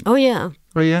mother? Oh yeah.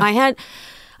 Oh yeah.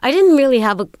 I didn't really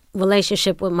have a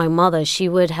relationship with my mother. She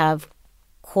would have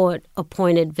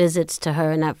court-appointed visits to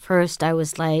her, and at first I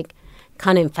was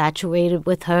kind of infatuated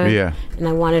with her. Yeah. And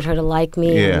I wanted her to like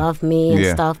me and love me and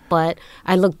stuff. But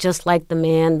I looked just like the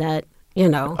man that she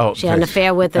had an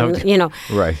affair with, and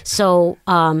Right. So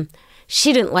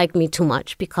she didn't like me too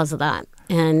much because of that.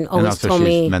 And always told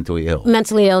me mentally ill.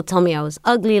 Mentally ill. Told me I was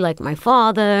ugly like my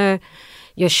father.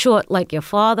 You're short like your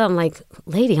father. I'm like,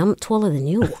 lady, I'm taller than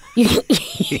you.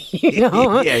 Yeah.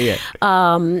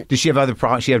 Does she have other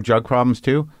problems? She have drug problems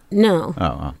too? No.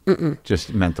 Oh,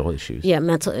 just mental issues. Yeah,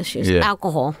 mental issues. Yeah.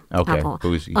 Alcohol. Okay. Alcohol.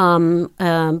 Boozy.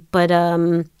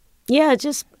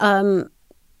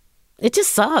 It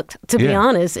just sucked. To be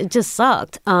honest, it just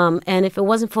sucked. And if it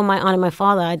wasn't for my aunt and my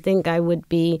father, I think I would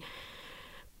be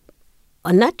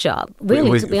a nut job,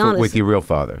 really, to be honest. With your real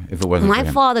father, if it wasn't for him.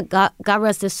 My father, God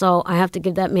rest his soul, I have to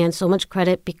give that man so much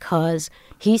credit because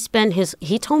he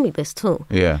told me this too.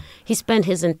 Yeah. He spent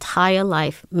his entire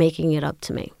life making it up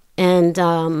to me. And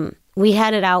we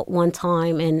had it out one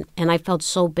time, and I felt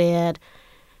so bad.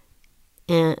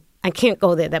 And I can't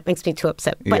go there. That makes me too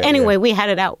upset. But anyway, we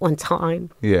had it out one time.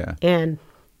 Yeah. And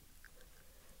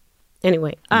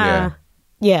anyway, yeah.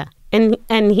 And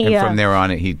he from there on,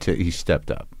 he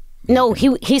stepped up. No,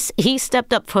 he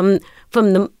stepped up from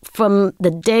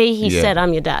the day he said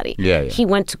I'm your daddy. Yeah. He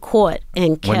went to court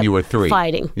and kept when you were 3.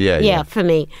 fighting. Yeah, for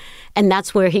me, and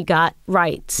that's where he got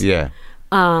rights. Yeah.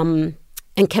 And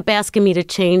kept asking me to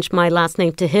change my last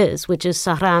name to his, which is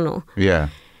Serrano. Yeah.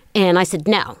 And I said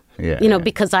no. Yeah.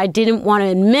 Because I didn't want to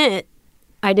admit.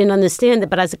 I didn't understand it,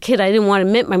 but as a kid, I didn't want to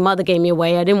admit my mother gave me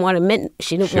away. I didn't want to admit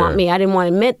she didn't want me. I didn't want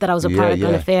to admit that I was a product of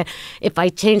an affair. If I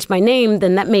changed my name,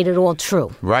 then that made it all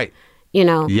true. Right.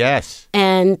 Yes.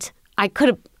 And I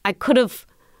could have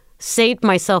saved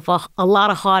myself a lot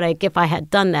of heartache if I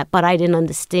had done that, but I didn't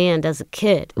understand as a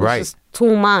kid. It was just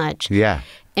too much. Yeah.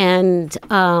 And,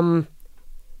 and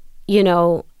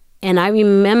I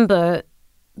remember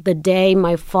the day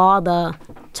my father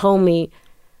told me,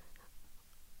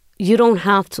 you don't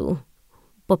have to,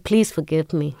 but please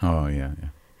forgive me. Oh, yeah.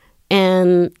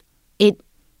 And it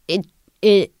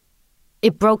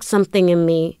broke something in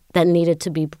me that needed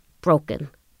to be broken.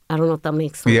 I don't know if that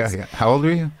makes sense. Yeah. How old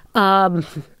were you?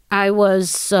 I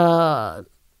was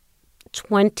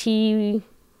 20.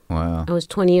 Wow. I was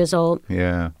 20 years old.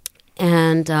 Yeah.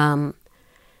 And,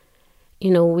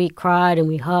 we cried and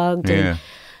we hugged Yeah.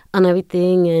 and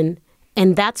everything.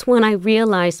 And that's when I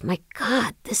realized, my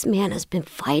God, this man has been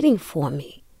fighting for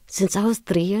me since I was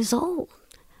 3 years old.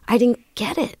 I didn't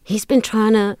get it. He's been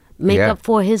trying to make up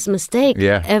for his mistake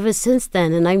ever since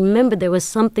then. And I remember there was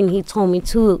something he told me,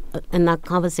 too, in that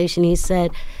conversation. He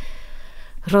said,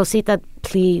 Rosita,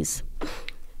 please,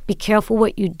 be careful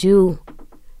what you do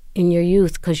in your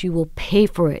youth because you will pay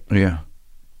for it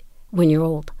when you're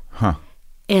old. Huh.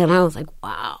 And I was like,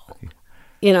 wow.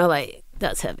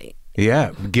 That's heavy.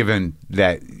 Yeah, given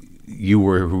that you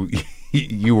were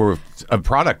you were a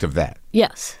product of that.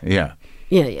 Yes. Yeah.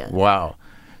 Yeah. Wow.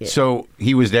 Yeah. So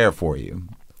he was there for you.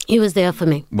 He was there for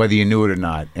me. Whether you knew it or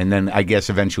not. And then I guess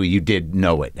eventually you did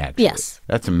know it, actually. Yes.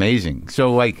 That's amazing.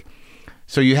 So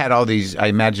you had all these, I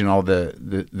imagine all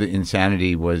the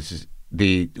insanity was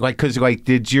because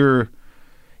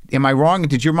am I wrong?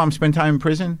 Did your mom spend time in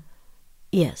prison?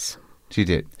 Yes. She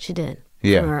did? She did.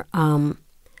 Yeah.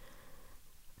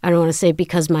 I don't want to say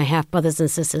because my half-brothers and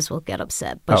sisters will get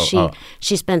upset, but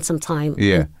she spent some time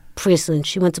in prison.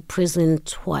 She went to prison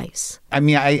twice. I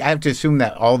mean, I have to assume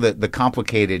that all the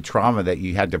complicated trauma that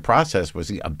you had to process was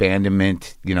the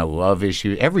abandonment, love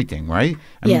issue, everything, right?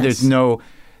 I mean,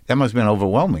 that must have been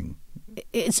overwhelming.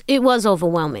 It was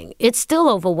overwhelming. It's still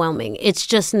overwhelming. It's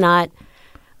just not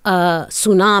a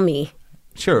tsunami.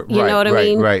 Sure, you know what I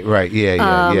mean? Right.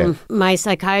 Yeah. My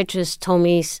psychiatrist told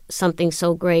me something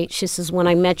so great. She says, when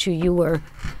I met you, you were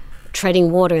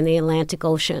treading water in the Atlantic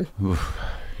Ocean. Oof,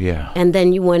 yeah. And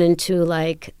then you went into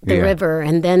the river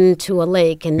and then to a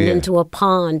lake and then to a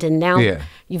pond. And now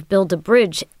you've built a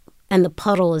bridge and the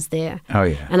puddle is there. Oh,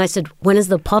 yeah. And I said, when is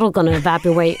the puddle going to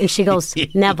evaporate? And she goes,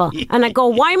 never. And I go,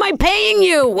 why am I paying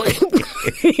you?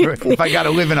 If I got to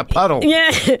live in a puddle.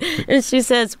 Yeah. And she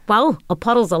says, well, a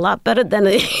puddle's a lot better than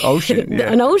an ocean.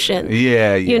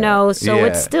 Yeah. So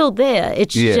it's still there.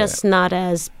 It's just not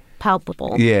as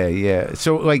palpable. Yeah.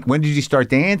 So, when did you start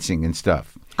dancing and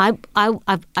stuff? I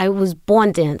was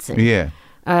born dancing. Yeah.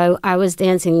 I was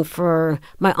dancing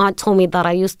my aunt told me that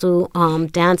I used to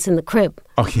dance in the crib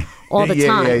all the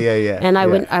time. Yeah. And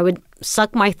I would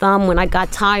suck my thumb when I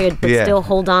got tired, but still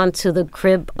hold on to the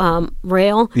crib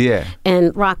rail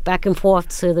and rock back and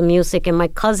forth to the music. And my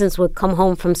cousins would come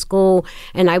home from school,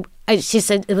 and she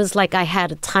said it was like I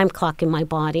had a time clock in my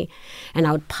body. And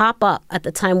I would pop up at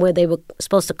the time where they were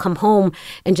supposed to come home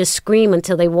and just scream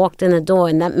until they walked in the door.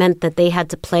 And that meant that they had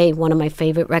to play one of my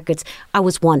favorite records. I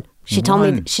was one. She told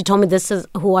me this is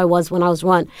who I was when I was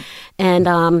one. And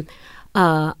I'm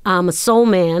a soul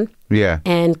man. Yeah.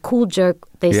 And Cool Jerk,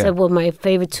 they said were my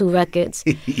favorite two records.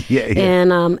 Yeah.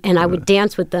 And I would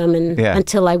dance with them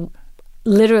until I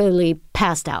literally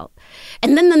passed out.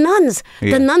 And then the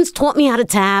nuns taught me how to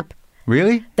tap.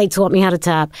 Really? They taught me how to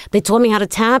tap. They taught me how to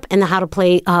tap and how to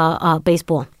play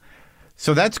baseball.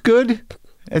 So that's good.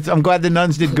 I'm glad the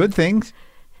nuns did good things.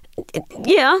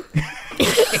 Yeah.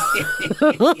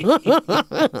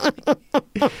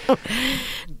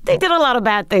 They did a lot of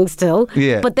bad things too.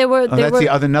 Yeah. But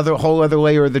another whole other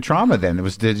layer of the trauma then. It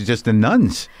was just the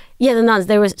nuns. Yeah, the nuns.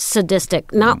 They were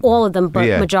sadistic. Not all of them, but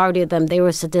majority of them. They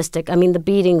were sadistic. I mean, the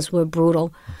beatings were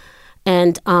brutal.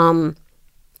 And, and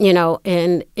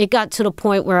it got to the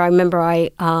point where I remember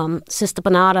Sister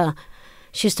Bernarda,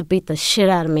 she used to beat the shit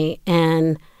out of me.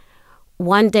 And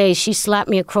one day she slapped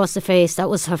me across the face. That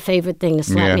was her favorite thing, to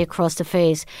slap me across the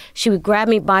face. She would grab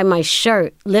me by my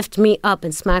shirt, lift me up,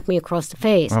 and smack me across the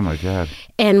face. Oh, my God.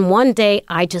 And one day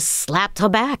I just slapped her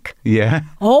back. Yeah?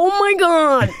 Oh, my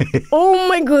God. Oh,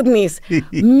 my goodness.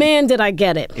 Man, did I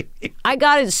get it. I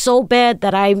got it so bad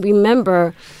that I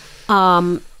remember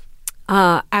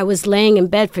I was laying in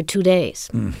bed for 2 days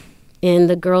in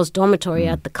the girls' dormitory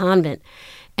at the convent.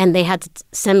 And they had to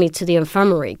send me to the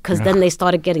infirmary because then they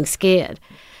started getting scared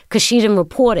because she didn't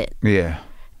report it. Yeah.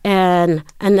 And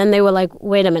then they were like,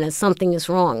 wait a minute, something is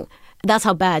wrong. That's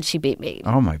how bad she beat me.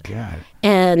 Oh, my God.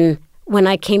 And when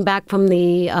I came back from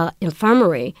the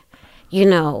infirmary,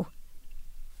 you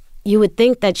would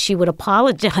think that she would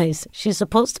apologize. She's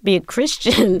supposed to be a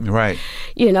Christian. Right.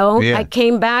 Yeah. I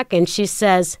came back and she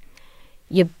says,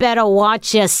 you better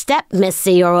watch your step,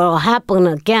 Missy, or it'll happen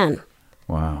again.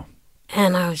 Wow.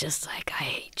 And I was just like, I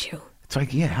hate you. It's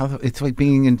like, it's like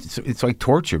being in, it's like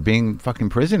torture, being fucking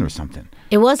prison or something.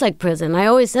 It was like prison. I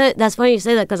always said, that's funny you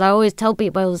say that, because I always tell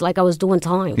people it was like I was doing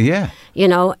time. Yeah. You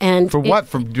know, and... For what?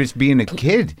 For just being a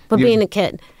kid? For being a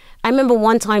kid. I remember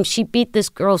one time she beat this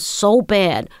girl so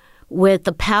bad with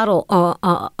the paddle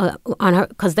on her,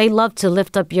 because they love to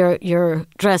lift up your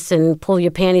dress and pull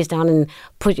your panties down and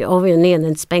put you over your knee and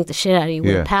then spank the shit out of you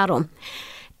with a paddle.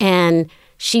 And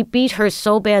she beat her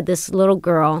so bad, this little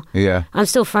girl. Yeah. I'm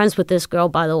still friends with this girl,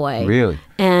 by the way. Really?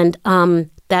 And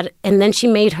and then she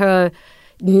made her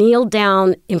kneel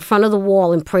down in front of the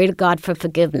wall and pray to God for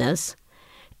forgiveness.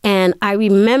 And I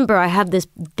remember, I have this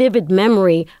vivid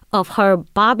memory of her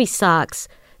bobby socks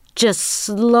just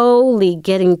slowly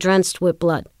getting drenched with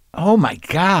blood. Oh, my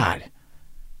God.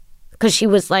 Because she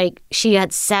was like, she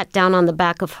had sat down on the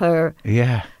back of her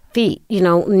feet, you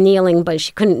know, kneeling, but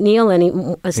she couldn't kneel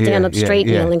stand up straight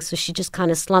kneeling, so she just kind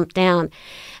of slumped down.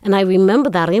 And I remember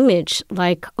that image,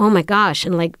 like, oh my gosh,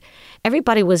 and like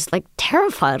everybody was like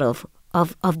terrified of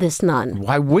this nun.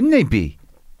 Why wouldn't they be?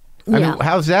 I mean,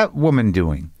 how's that woman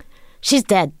doing? She's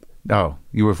dead. Oh,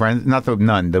 you were friends? Not the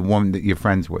nun, the one that you're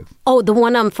friends with. Oh, the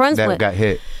one I'm friends with. That got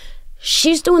hit.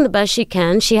 She's doing the best she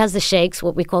can. She has the shakes,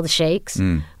 what we call the shakes.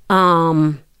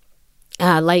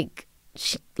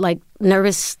 Like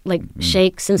nervous, like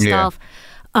shakes and stuff.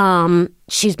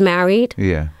 She's married.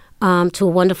 Yeah. To a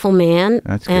wonderful man.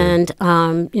 That's good.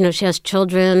 And you know, she has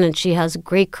children and she has a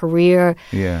great career.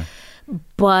 Yeah.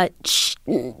 But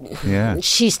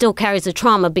she still carries the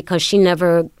trauma because she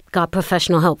never got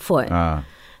professional help for it.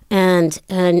 And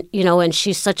you know, and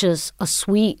she's such a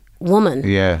sweet woman.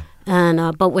 Yeah.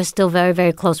 And but we're still very,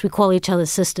 very close. We call each other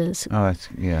sisters. Oh, that's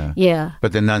yeah.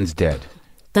 But the nun's dead.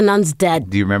 The nun's dead.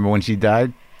 Do you remember when she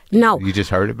died? No. You just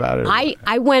heard about it?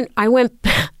 I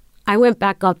went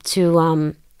back up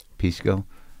to Peekskill?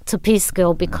 To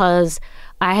Peekskill because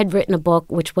I had written a book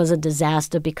which was a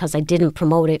disaster because I didn't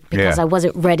promote it because I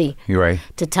wasn't ready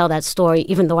to tell that story,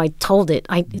 even though I told it.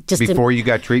 I just Before you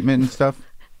got treatment and stuff?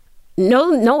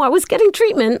 No, I was getting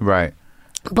treatment. Right.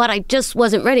 But I just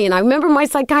wasn't ready. And I remember my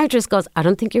psychiatrist goes, I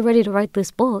don't think you're ready to write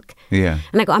this book. Yeah.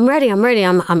 And I go, I'm ready. I'm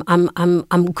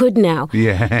good now.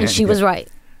 Yeah. And she was right.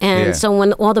 And so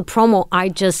when all the promo, I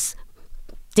just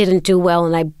didn't do well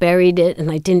and I buried it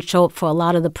and I didn't show up for a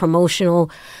lot of the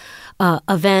promotional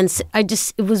events.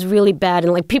 It was really bad.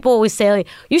 And like people always say, like,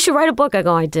 you should write a book. I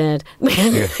go, I did.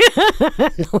 Yeah.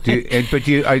 Do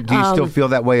you still feel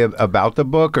that way about the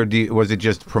book, or was it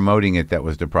just promoting it that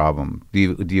was the problem?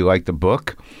 Do you like the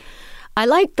book? I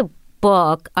like the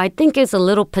book. I think it's a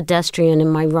little pedestrian in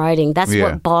my writing. That's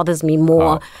what bothers me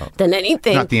more than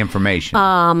anything. Not the information.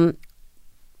 Or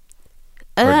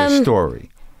the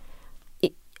story.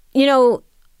 You know,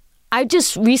 I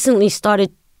just recently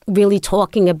started really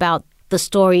talking about the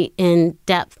story in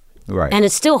depth. Right. And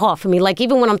it's still hard for me. Like,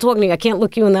 even when I'm talking to you, I can't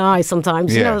look you in the eye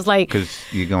sometimes. You know, it's like... because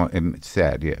it's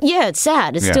sad, yeah. Yeah, it's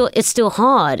sad. It's still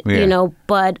hard, you know.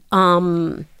 But,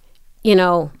 you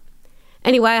know...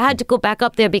 Anyway, I had to go back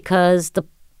up there because the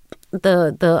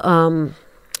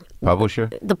publisher?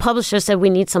 The publisher said we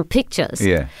need some pictures.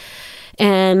 Yeah.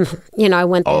 And, you know, I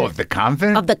went there. Oh, of the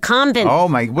convent? Of the convent. Oh,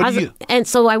 my, what do you... And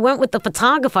so I went with the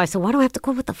photographer. I said, why do I have to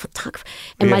go with the photographer?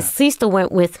 And my sister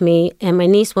went with me, and my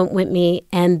niece went with me,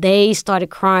 and they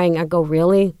started crying. I go,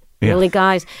 really? Really,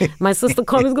 guys? My sister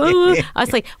called me, going, I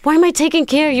was like, why am I taking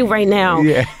care of you right now?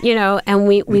 Yeah. You know, and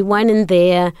we went in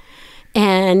there,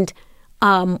 and...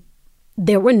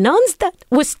 there were nuns that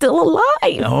were still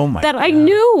alive that I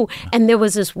knew. And there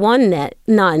was this one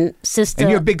nun, sister. And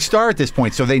you're a big star at this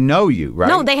point, so they know you, right?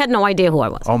 No, they had no idea who I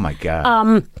was. Oh, my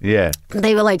God. Yeah.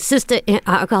 They were like, Sister,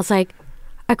 I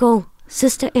go,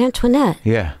 Sister Antoinette.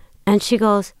 Yeah. And she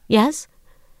goes, yes.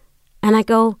 And I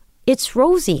go, it's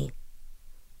Rosie.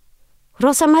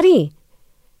 Rosa Marie.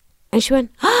 And she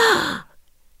went, ah.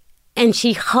 And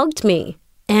she hugged me.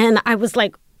 And I was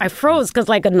like, I froze because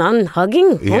like a nun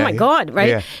hugging. Oh my God, right?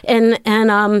 Yeah.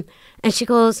 And she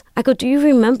goes, I go, do you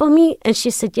remember me? And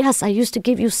she said, yes, I used to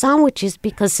give you sandwiches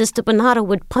because Sister Bernarda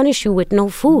would punish you with no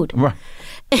food. Right.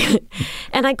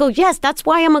 And I go, yes, that's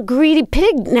why I'm a greedy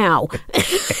pig now.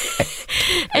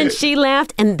 And she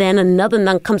laughed. And then another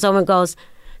nun comes over and goes,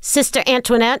 Sister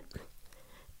Antoinette.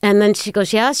 And then she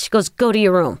goes, yes. She goes, go to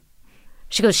your room.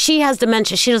 She goes, she has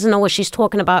dementia. She doesn't know what she's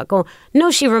talking about. I go,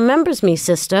 no, she remembers me,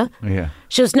 sister. Yeah.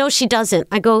 She goes, no, she doesn't.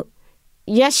 I go,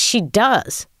 yes, she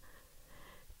does.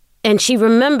 And she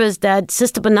remembers that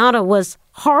Sister Bernarda was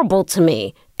horrible to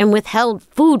me and withheld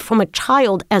food from a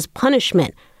child as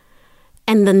punishment.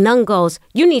 And the nun goes,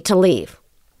 you need to leave.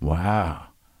 Wow.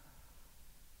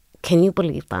 Can you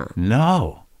believe that?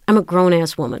 No. I'm a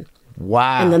grown-ass woman.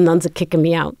 Wow. And the nuns are kicking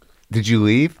me out. Did you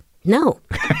leave? No.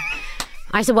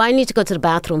 I said, well, I need to go to the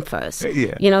bathroom first.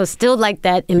 Yeah. You know, still like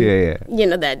that. Yeah. You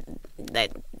know, that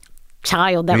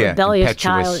child, that rebellious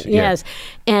impetuous, child. Yes.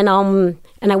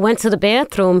 And I went to the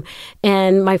bathroom,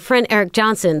 and my friend Eric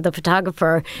Johnson, the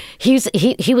photographer,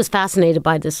 he was fascinated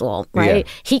by this all, right?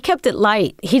 Yeah. He kept it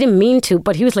light. He didn't mean to,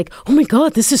 but he was like, oh my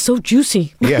God, this is so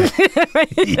juicy. Yeah.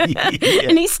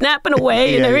 And he's snapping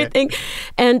away and everything.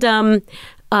 And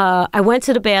I went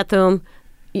to the bathroom.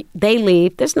 They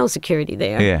leave. There's no security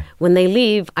there. Yeah. When they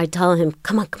leave, I tell him,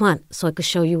 come on, so I could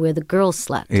show you where the girls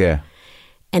slept. Yeah.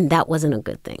 And that wasn't a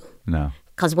good thing. No.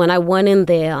 Because when I went in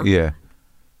there, Yeah.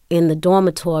 in the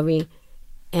dormitory,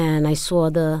 and I saw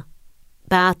the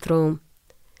bathroom,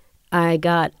 I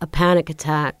got a panic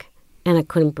attack, and I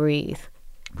couldn't breathe.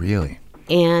 Really?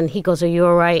 And he goes, are you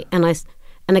all right? And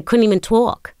I couldn't even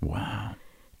talk. Wow.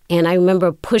 And I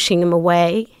remember pushing him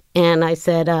away, and I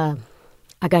said, I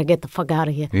got to get the fuck out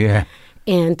of here. Yeah.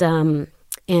 And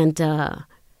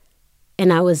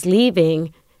I was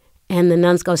leaving, and the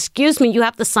nuns go, excuse me, you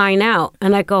have to sign out.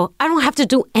 And I go, I don't have to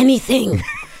do anything.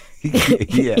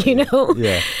 Yeah. You know?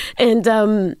 Yeah. And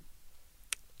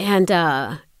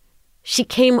she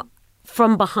came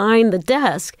from behind the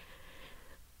desk,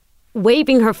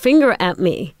 waving her finger at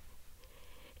me.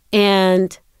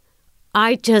 And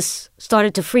I just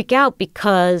started to freak out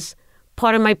because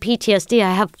part of my PTSD,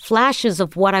 I have flashes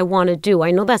of what I want to do.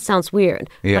 I know that sounds weird,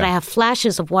 but I have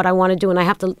flashes of what I want to do, and I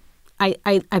have to.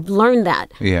 I've learned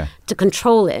that to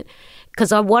control it,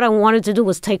 because what I wanted to do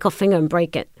was take her finger and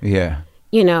break it. Yeah.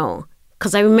 You know,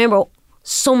 because I remember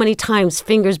so many times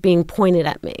fingers being pointed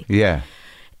at me. Yeah.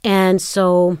 And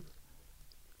so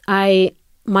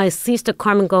my sister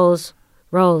Carmen goes,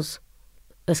 Rose,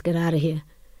 let's get out of here.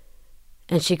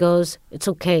 And she goes, it's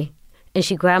okay. And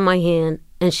she grabbed my hand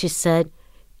and she said,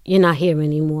 you're not here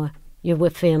anymore. You're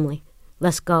with family.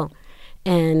 Let's go.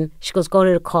 And she goes, go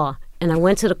to the car. And I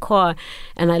went to the car,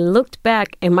 and I looked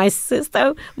back, and my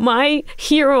sister, my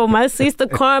hero, my sister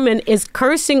Carmen, is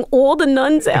cursing all the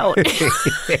nuns out. And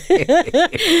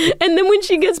then when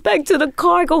she gets back to the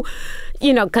car, I go,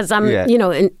 you know, because I'm, you know,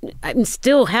 and I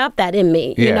still have that in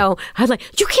me, you know. I was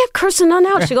like, you can't curse a nun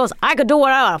out. She goes, I could do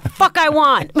whatever the fuck I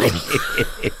want.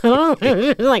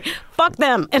 Like, fuck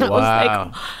them. And I was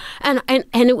like,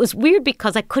 and it was weird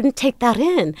because I couldn't take that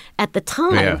in at the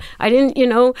time. Yeah. I didn't, you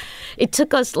know, it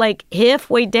took us like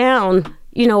halfway down,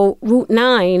 you know, Route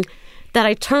 9, that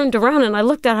I turned around and I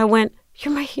looked at her, I went,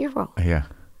 you're my hero. Yeah.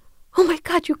 Oh my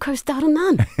God, you cursed out a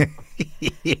nun.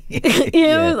 You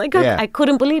know, like I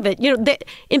couldn't believe it. You know,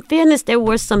 in fairness, there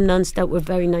were some nuns that were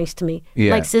very nice to me,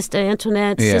 like Sister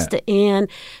Antoinette, Sister Anne,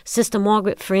 Sister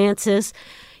Margaret Francis.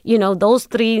 You know, those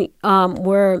three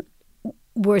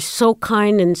were so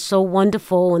kind and so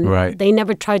wonderful, and they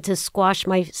never tried to squash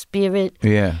my spirit.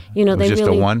 Yeah, you know, it was they just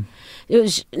really. A one. It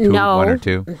was one or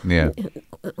two. Yeah.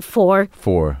 Four.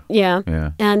 Yeah.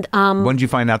 Yeah. And when did you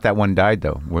find out that one died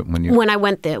though? When I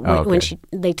went there, when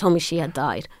they told me she had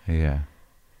died. Yeah.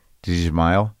 Did you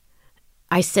smile?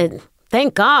 I said,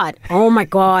 "Thank God." Oh my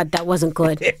God, that wasn't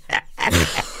good.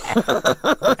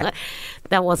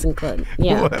 That wasn't good.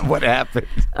 Yeah. What happened?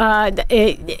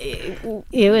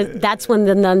 It was. That's when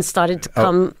the nuns started to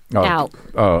come out.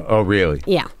 Oh, really?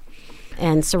 Yeah,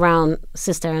 and surround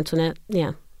Sister Antoinette.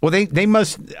 Yeah. Well, they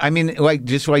must. I mean, like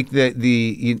just like the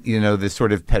you know, the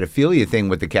sort of pedophilia thing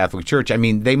with the Catholic Church. I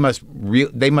mean, they must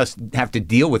have to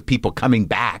deal with people coming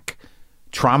back,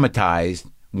 traumatized,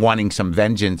 wanting some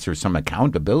vengeance or some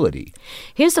accountability.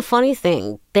 Here's the funny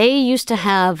thing: they used to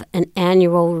have an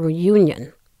annual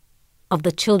reunion of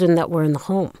the children that were in the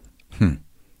home.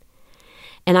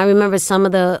 And I remember some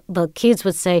of the kids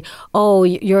would say, oh,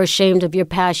 you're ashamed of your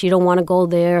past. You don't want to go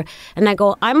there. And I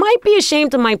go, I might be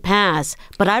ashamed of my past,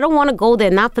 but I don't want to go there.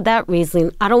 Not for that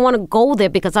reason. I don't want to go there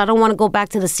because I don't want to go back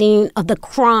to the scene of the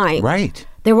crime. Right.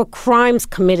 There were crimes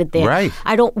committed there. Right.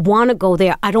 I don't want to go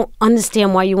there. I don't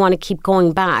understand why you want to keep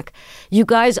going back. You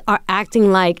guys are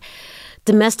acting like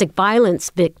domestic violence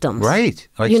victims. Right.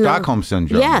 Like Stockholm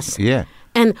Syndrome. Yes. Yeah.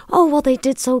 And, oh, well, they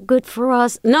did so good for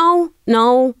us. No,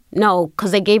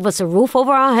 because they gave us a roof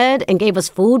over our head and gave us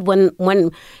food when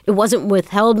it wasn't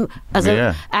withheld as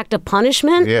an act of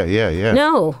punishment. Yeah.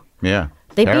 No. Yeah.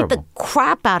 They beat the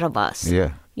crap out of us.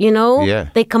 Yeah. You know?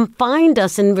 Yeah. They confined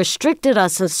us and restricted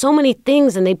us and so many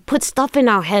things, and they put stuff in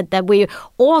our head that we're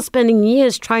all spending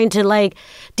years trying to, like,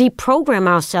 deprogram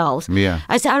ourselves. Yeah.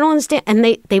 I said, I don't understand. And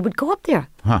they would go up there.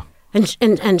 Huh.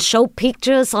 And show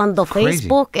pictures on the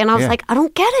Facebook, and I was like, I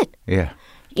don't get it. Yeah,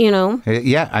 you know.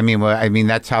 Yeah, I mean,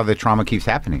 that's how the trauma keeps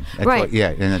happening. That's right.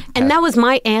 And that was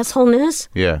my assholeness.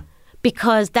 Yeah.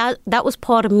 Because that was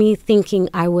part of me thinking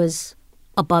I was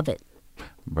above it,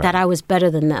 Right. that I was better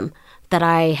than them, that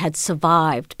I had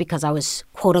survived because I was,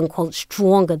 quote unquote,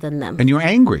 stronger than them. And you were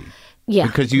angry. Yeah.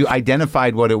 Because you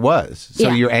identified what it was. So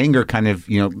Yeah. your anger kind of,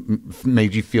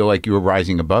 made you feel like you were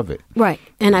rising above it. Right.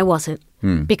 And I wasn't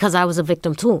because I was a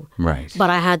victim too. Right. But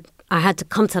I had to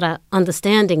come to that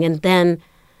understanding, and then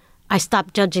I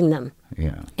stopped judging them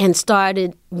Yeah. and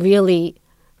started really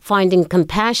finding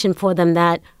compassion for them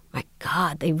that, my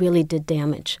God, they really did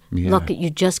damage. Yeah. Look, you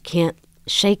just can't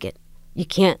shake it. You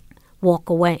can't walk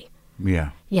away. Yeah.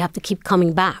 You have to keep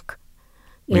coming back.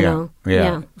 You know?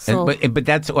 Yeah. So, But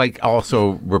that's like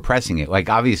also repressing it. Like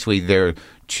obviously they're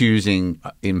choosing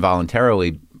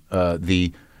involuntarily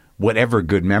the whatever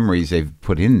good memories they've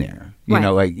put in there. You Right.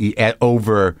 know, like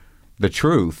over the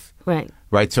truth. right.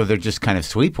 Right. So they're just kind of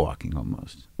sleepwalking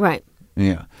almost. Right.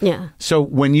 Yeah. Yeah. So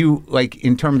when you like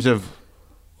in terms of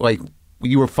like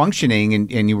you were functioning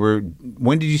and you were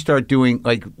when did you start doing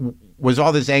like was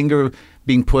all this anger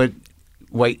being put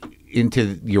like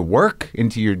into your work,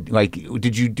 into your like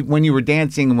did you when you were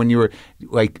dancing and when you were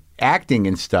like acting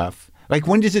and stuff, like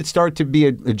when does it start to be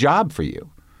a job for you?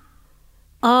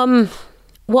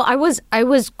 Well, I was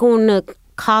going to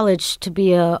college to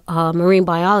be a marine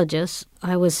biologist.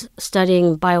 I was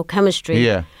studying biochemistry.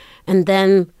 Yeah. And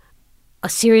then a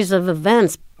series of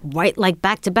events, right, like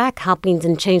back to back, happened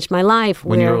and changed my life.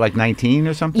 When you were like 19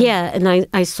 or something? Yeah, and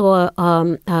I saw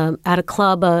at a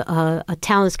club a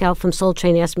talent scout from Soul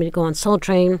Train asked me to go on Soul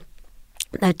Train.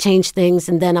 That changed things.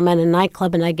 And then I'm at a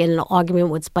nightclub and I get in an argument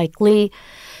with Spike Lee.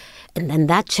 And then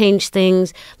that changed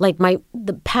things. Like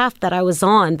the path that I was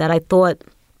on that I thought,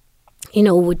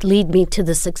 would lead me to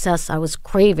the success I was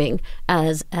craving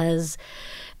as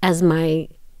my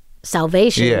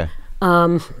salvation. Yeah.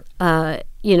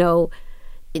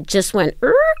 It just went,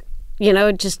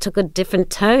 it just took a different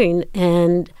turn.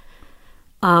 And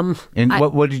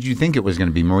what did you think it was going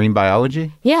to be? Marine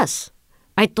biology? yes,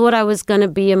 I thought I was going to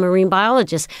be a marine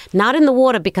biologist, not in the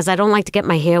water because I don't like to get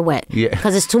my hair wet. Yeah.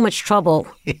 Because it's too much trouble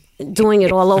doing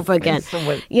it all over again. So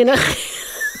what,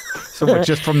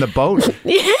 just from the boat?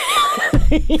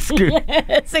 Yes,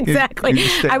 exactly.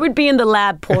 I would be in the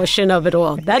lab portion of it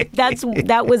all.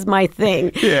 That was my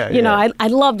thing. Yeah, I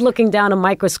loved looking down a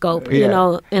microscope.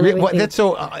 And everything. That's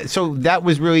so that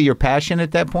was really your passion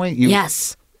at that point?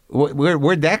 Yes.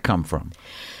 Where'd that come from?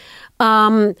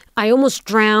 I almost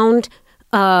drowned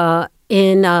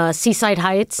in Seaside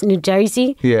Heights, New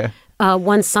Jersey. Yeah.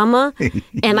 One summer,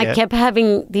 and I kept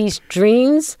having these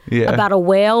dreams about a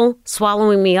whale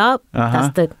swallowing me up.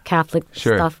 That's the Catholic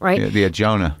stuff, right? Yeah, the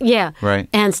Jonah. Yeah, right.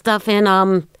 And stuff, and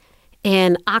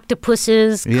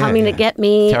octopuses coming to get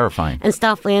me. Terrifying. And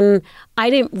stuff, and I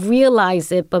didn't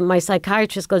realize it, but my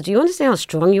psychiatrist goes, "Do you understand how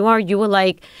strong you are? You were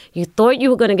like, you thought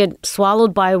you were going to get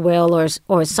swallowed by a whale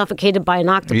or suffocated by an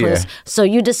octopus, so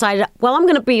you decided, well, I'm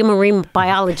going to be a marine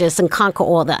biologist and conquer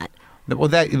all that." Well,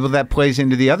 that plays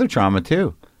into the other trauma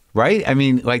too, right? I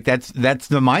mean, like that's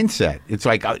the mindset. It's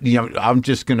like I'm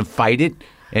just going to fight it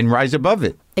and rise above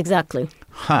it. Exactly.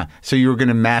 Huh? So you were going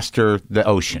to master the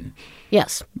ocean?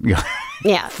 Yes.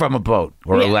 Yeah. From a boat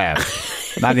or a lab,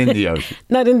 not in the ocean.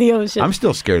 Not in the ocean. I'm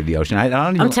still scared of the ocean.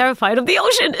 I'm terrified of the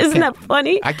ocean. Isn't that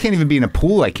funny? I can't even be in a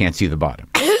pool. I can't see the bottom.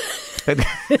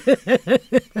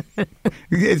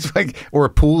 It's like, or a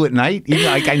pool at night. Even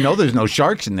like I know there's no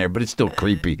sharks in there, but it's still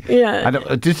creepy.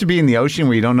 Yeah. Just to be in the ocean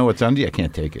where you don't know what's under you, I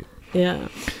can't take it. Yeah.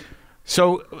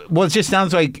 So, well, it just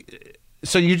sounds like,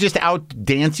 so you're just out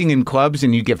dancing in clubs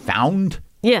and you get found?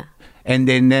 Yeah. And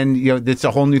then it's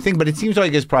a whole new thing. But it seems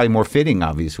like it's probably more fitting,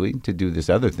 obviously, to do this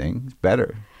other thing. It's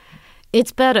better.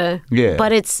 It's better. Yeah.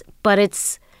 But it's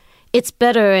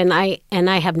better, and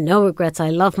I have no regrets. I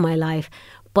love my life.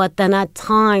 But then at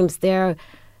times to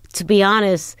be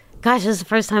honest, gosh, this is the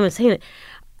first time I'm saying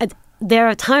it. There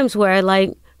are times where I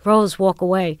like Rose walk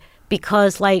away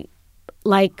because like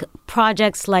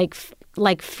projects like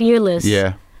Fearless,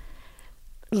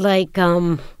 like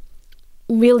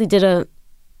really did a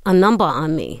number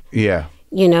on me. Yeah.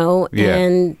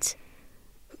 And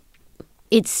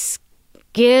it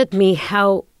scared me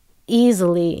how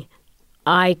easily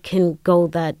I can go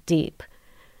that deep.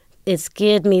 It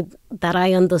scared me that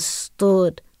I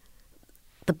understood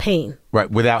the pain. Right,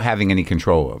 without having any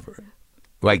control over it.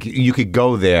 Like you could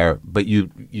go there, but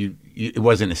it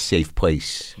wasn't a safe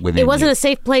place within you. It wasn't a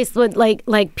safe place, but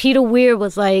like Peter Weir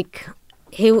was like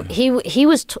he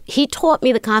taught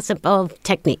me the concept of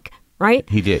technique, right?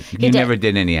 He did. You never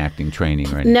did any acting training,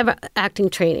 right? Never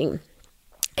acting training.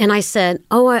 And I said,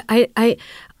 "Oh, I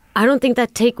don't think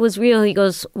that take was real." He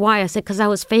goes, "Why?" I said, "Because I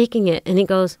was faking it." And he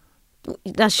goes,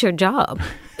 "That's your job."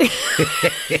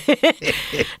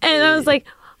 And I was like,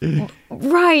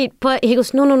 Right. But he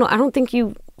goes, no, I don't think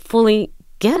you fully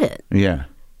get it. Yeah.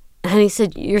 And he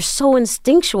said, you're so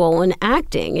instinctual in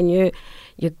acting and you're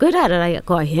good at it. I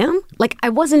go, I am? Like,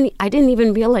 I didn't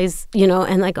even realize,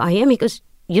 and like, I am. He goes,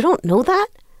 you don't know that?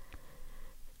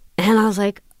 And I was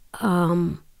like,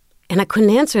 and I couldn't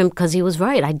answer him because he was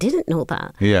right. I didn't know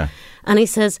that. Yeah. And he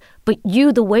says, but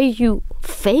the way you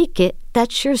fake it,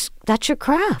 that's your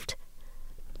craft.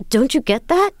 Don't you get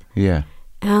that? Yeah.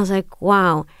 And I was like,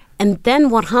 wow. And then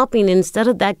what happened, instead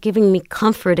of that giving me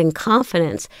comfort and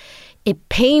confidence, it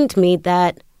pained me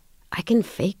that I can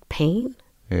fake pain.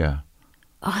 Yeah.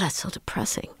 Oh, that's so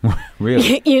depressing.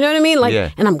 Really? You know what I mean? Like,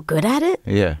 yeah. And I'm good at it?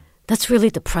 Yeah. That's really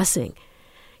depressing.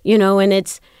 And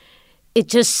it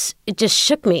just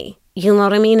shook me. You know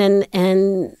what I mean?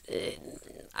 And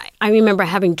I remember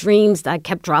having dreams that I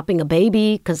kept dropping a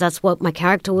baby because that's what my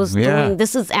character was doing.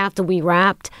 This is after we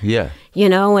wrapped. Yeah.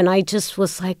 And I just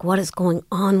was like, what is going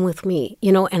on with me?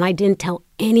 And I didn't tell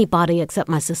anybody except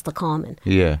my sister Carmen.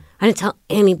 Yeah. I didn't tell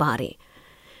anybody.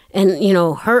 And,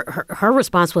 her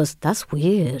response was, that's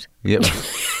weird. Yep.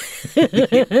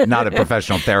 Not a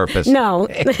professional therapist. No.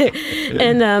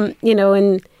 And,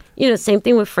 same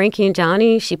thing with Frankie and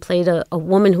Johnny. She played a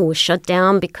woman who was shut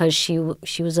down because she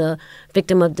was a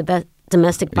victim of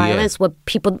domestic violence. What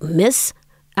people miss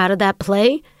out of that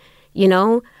play,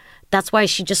 that's why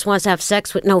she just wants to have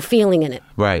sex with no feeling in it.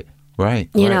 Right.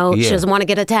 She doesn't want to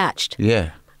get attached.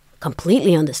 Yeah.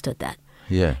 Completely understood that.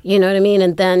 Yeah. You know what I mean?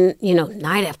 And then,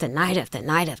 night after night after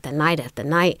night after night after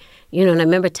night, and I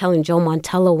remember telling Joe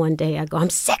Montello one day, I go, I'm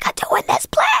sick of doing this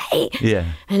play. Yeah.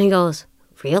 And he goes,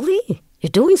 really?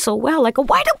 You're doing so well. I go,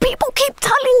 why do people keep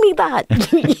telling me that?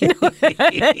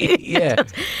 Yeah.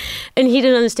 And he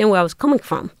didn't understand where I was coming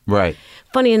from. Right.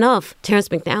 Funny enough, Terrence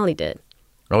McNally did.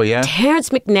 Oh, yeah? Terrence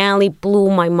McNally blew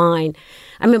my mind.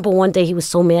 I remember one day he was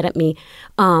so mad at me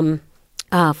for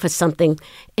something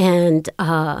and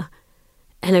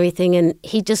everything. And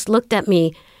he just looked at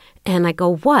me and I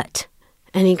go, what?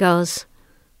 And he goes,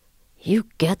 you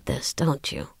get this,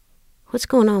 don't you? What's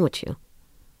going on with you?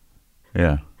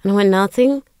 Yeah. And I went,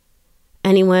 nothing.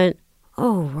 And he went,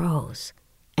 oh, Rose.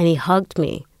 And he hugged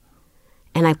me.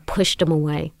 And I pushed him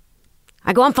away.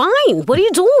 I go, I'm fine. What are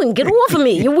you doing? Get off of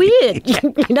me. You're weird.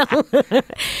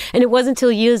 And it wasn't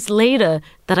until years later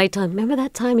that I told him, remember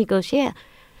that time? He goes, yeah.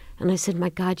 And I said, my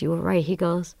God, you were right. He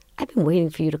goes, I've been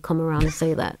waiting for you to come around and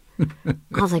say that.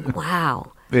 I was like,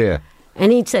 wow. Yeah.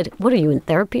 And he said, what, are you in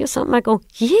therapy or something? I go,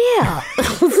 yeah.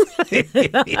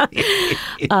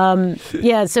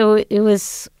 Yeah, so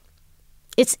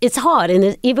it's hard.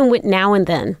 And even with Now and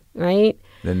Then, right?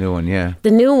 The new one, yeah.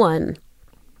 The new one,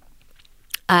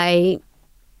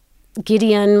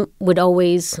 Gideon would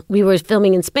always, we were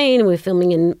filming in Spain, we were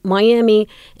filming in Miami,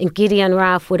 and Gideon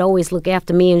Raff would always look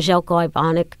after me and Željko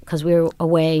Ivanic because we were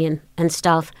away and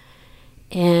stuff.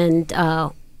 And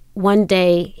one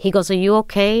day he goes, are you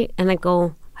okay? And I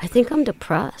go, I think I'm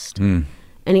depressed. And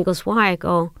he goes, why? I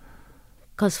go,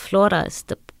 because Flora is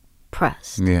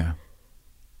depressed. Yeah.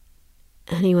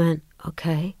 And he went,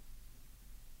 okay.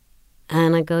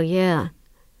 And I go, yeah.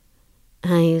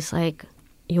 And he's like,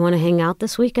 you want to hang out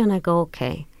this weekend? I go,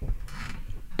 okay.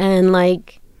 And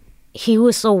like, he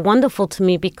was so wonderful to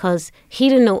me because he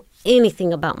didn't know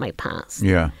anything about my past.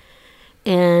 Yeah.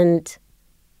 And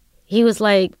he was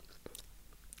like,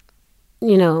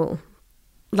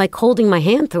 like holding my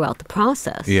hand throughout the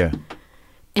process. Yeah.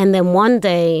 And then one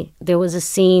day there was a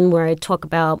scene where I talk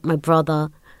about my brother.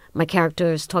 My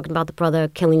character is talking about the brother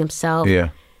killing himself. Yeah.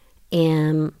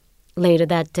 And later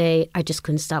that day, I just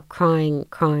couldn't stop crying.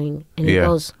 And he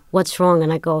goes, what's wrong?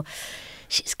 And I go,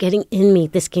 she's getting in me.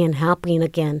 This can't happen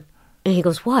again. And he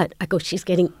goes, what? I go, she's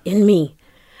getting in me.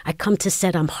 I come to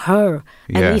set, I'm her.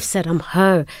 I leave set, I'm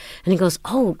her. And he goes,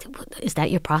 oh, is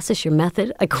that your process, your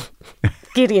method? I go,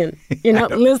 Gideon, you're not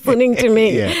listening to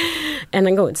me. Yeah. And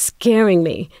I go, it's scaring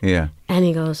me. Yeah. And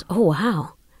he goes, oh,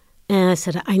 wow. And I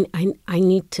said, I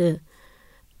need to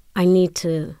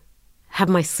have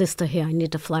my sister here. I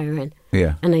need to fly her in.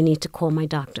 Yeah. And I need to call my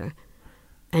doctor.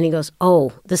 And he goes,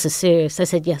 oh, this is serious. I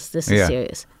said, yes, this is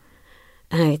serious.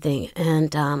 And everything.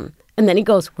 And then he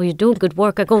goes, well, you're doing good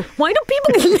work. I go, why do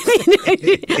people...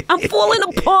 I'm falling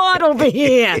apart over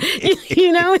here.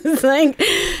 It's like...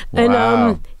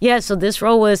 Wow. And so this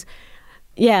role was...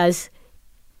 Yes.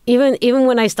 Even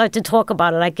when I start to talk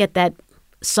about it, I get that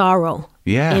sorrow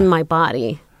in my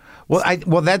body.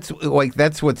 Well, that's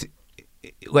what's...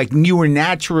 Like, you were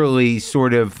naturally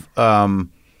sort of...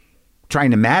 trying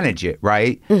to manage it,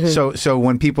 right? Mm-hmm. So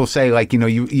when people say, like,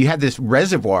 you had this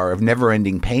reservoir of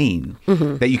never-ending pain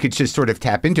that you could just sort of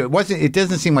tap into. It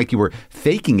doesn't seem like you were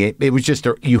faking it. It was just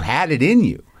you had it in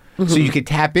you. So you could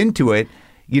tap into it,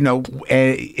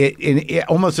 it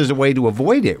almost as a way to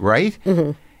avoid it, right?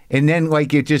 Mm-hmm. And then,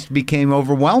 like, it just became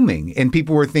overwhelming. And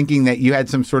people were thinking that you had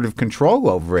some sort of control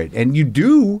over it. And you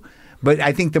do. But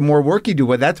I think the more work you do,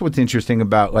 well, that's what's interesting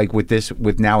about, like,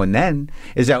 with Now and Then,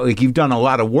 is that, like, you've done a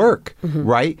lot of work,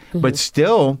 right? Mm-hmm. But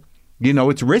still,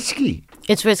 it's risky.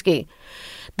 It's risky.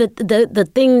 The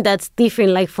thing that's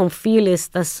different, like, from Fearless,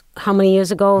 that's how many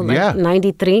years ago? Like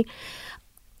 93?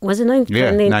 Was it 93?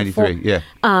 Yeah, 93, yeah.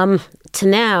 To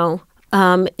now,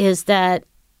 is that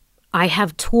I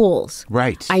have tools.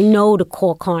 Right. I know to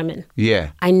call Carmen.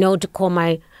 Yeah. I know to call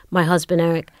my husband,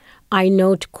 Eric. I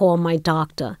know to call my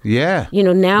doctor. Yeah.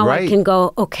 Now right. I can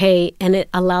go, okay, and it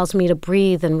allows me to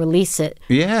breathe and release it.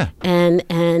 Yeah. And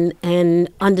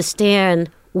understand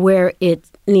where it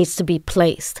needs to be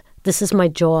placed. This is my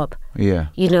job. Yeah.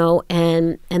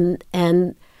 And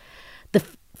the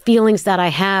feelings that I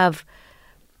have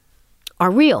are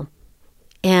real.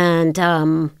 And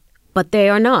but they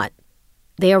are not.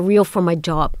 They are real for my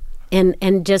job. And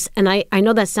I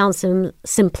know that sounds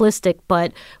simplistic,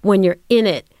 but when you're in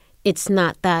it, it's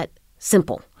not that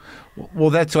simple. Well,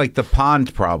 that's like the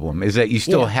pond problem, is that you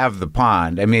still have the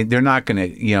pond. I mean, they're not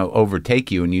going to,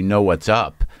 overtake you, and you know what's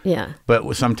up. Yeah.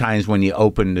 But sometimes when you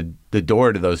open the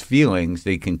door to those feelings,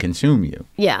 they can consume you.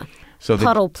 Yeah. So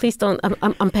puddle, please don't.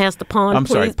 I'm past the pond. I'm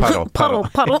please. sorry, puddle.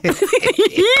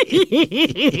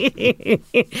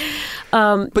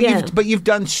 But you've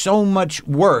done so much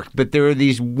work. But there are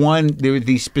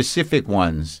these specific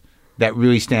ones that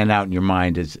really stand out in your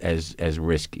mind as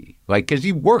risky, like, because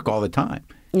you work all the time.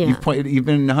 Yeah. You've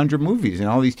been in 100 movies and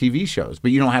all these TV shows,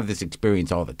 but you don't have this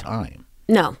experience all the time.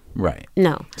 No. Right.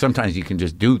 No. Sometimes you can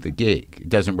just do the gig. It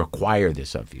doesn't require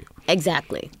this of you.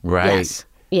 Exactly. Right. Yes.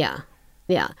 Yeah.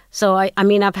 Yeah. So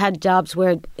I've had jobs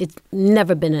where it's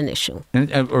never been an issue.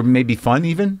 Or maybe fun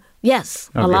even? Yes.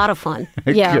 Okay. A lot of fun.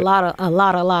 Yeah. a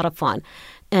lot of fun.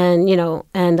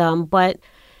 And but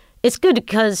it's good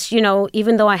because,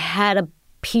 even though I had a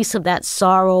piece of that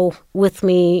sorrow with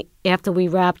me after we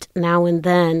wrapped Now and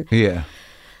Then,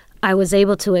 I was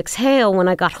able to exhale when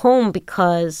I got home,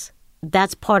 because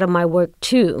that's part of my work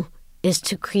too, is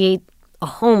to create a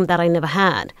home that I never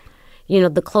had.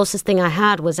 The closest thing I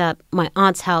had was at my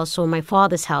aunt's house or my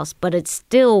father's house, but it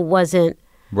still wasn't.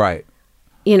 Right.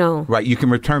 Right. You can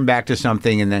return back to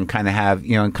something and then kind of have,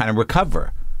 and kind of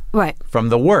recover. Right. From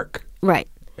the work. Right.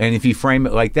 And if you frame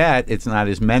it like that, it's not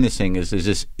as menacing as,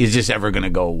 is this ever going to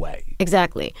go away?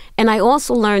 Exactly. And I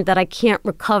also learned that I can't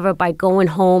recover by going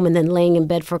home and then laying in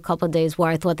bed for a couple of days, where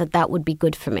I thought that would be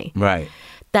good for me. Right.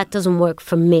 That doesn't work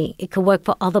for me. It could work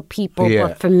for other people,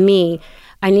 but for me,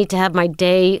 I need to have my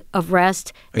day of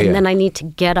rest, and then I need to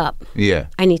get up. Yeah.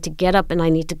 I need to get up and I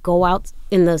need to go out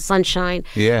in the sunshine.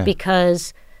 Yeah.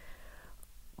 Because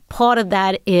part of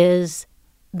that is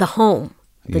the home.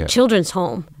 The children's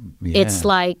home. Yeah. It's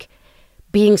like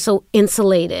being so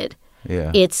insulated.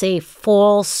 Yeah. It's a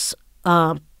false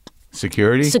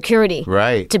security.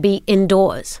 Right. To be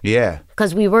indoors. Yeah.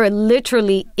 Because we were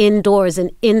literally indoors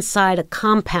and inside a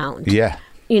compound. Yeah.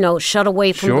 Shut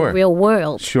away from the real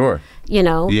world. Sure.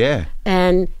 Yeah.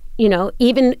 And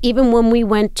even when we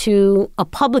went to a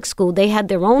public school, they had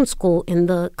their own school in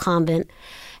the convent,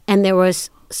 and there was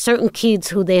certain kids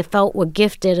who they felt were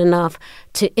gifted enough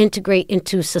to integrate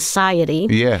into society.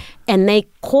 Yeah. And they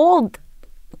called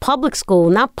public school,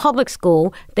 not public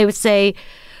school. They would say,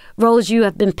 Rose, you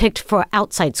have been picked for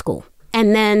outside school.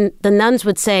 And then the nuns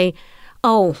would say,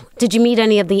 oh, did you meet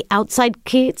any of the outside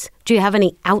kids? Do you have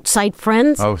any outside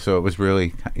friends? Oh, so it was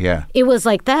really, It was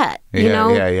like that,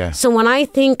 Yeah. So when I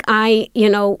think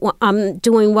I'm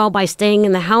doing well by staying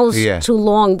in the house too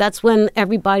long, that's when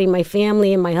everybody, my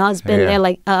family and my husband, they're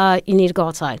like, you need to go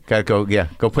outside. Gotta go,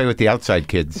 go play with the outside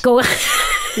kids. Go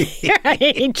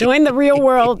join the real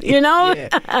world, Yeah.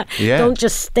 Don't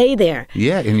just stay there.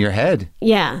 Yeah, in your head.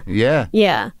 Yeah. Yeah.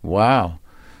 Yeah. Wow.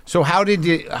 So how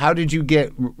did you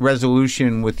get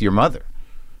resolution with your mother?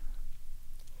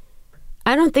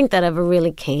 I don't think that ever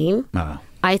really came. Oh.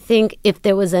 I think if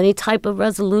there was any type of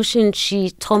resolution,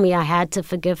 she told me I had to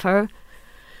forgive her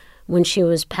when she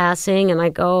was passing. And I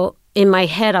go, in my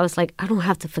head, I was like, I don't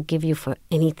have to forgive you for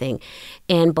anything.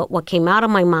 But what came out of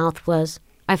my mouth was,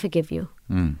 I forgive you.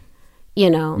 Mm.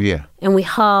 Yeah. And we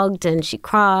hugged, and she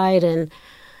cried and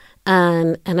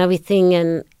everything.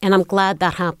 And I'm glad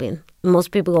that happened.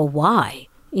 Most people go, why?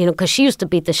 Because she used to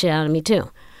beat the shit out of me too.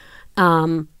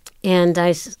 And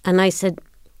I said,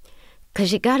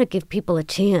 because you got to give people a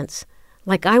chance.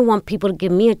 Like, I want people to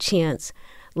give me a chance.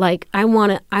 Like, I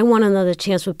want another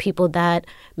chance with people that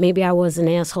maybe I was an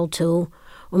asshole to,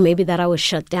 or maybe that I was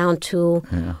shut down to,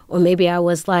 or maybe I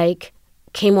was like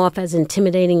came off as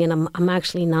intimidating, and I'm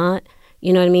actually not.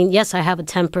 You know what I mean? Yes, I have a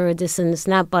temper, this and this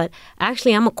and that, but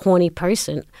actually I'm a corny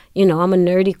person. You know, I'm a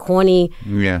nerdy, corny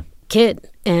kid,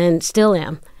 and still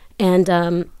am. And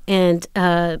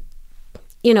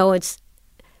you know,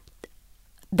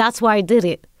 that's why I did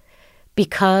it,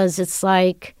 because it's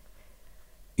like,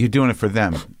 you're doing it for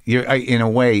them. You're in a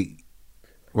way,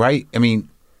 right? I mean,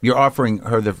 you're offering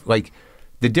her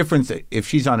the difference if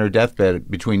she's on her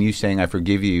deathbed between you saying I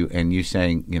forgive you and you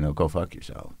saying, you know, go fuck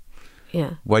yourself.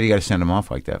 Yeah. Why do you got to send them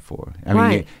off like that for? I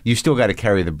mean, you still got to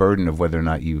carry the burden of whether or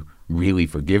not you really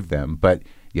forgive them, but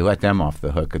you let them off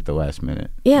the hook at the last minute.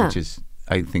 Yeah. Which is,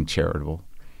 I think, charitable.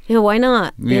 Yeah, why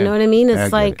not? Yeah. You know what I mean?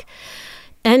 It's like,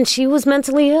 and she was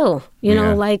mentally ill, you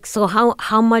know, like, so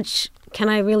how much can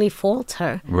I really fault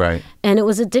her? Right. And it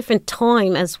was a different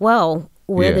time as well,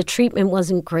 where the treatment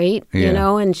wasn't great, you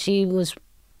know, and she was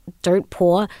dirt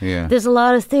poor. Yeah. There's a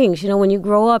lot of things, you know, when you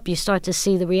grow up, you start to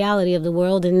see the reality of the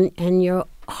world, and your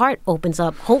heart opens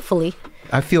up, hopefully.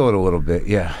 I feel it a little bit,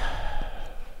 yeah.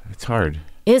 It's hard.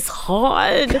 It's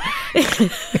hard.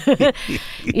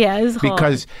 Yeah, it's hard.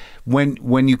 Because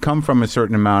when you come from a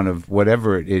certain amount of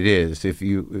whatever it is,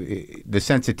 the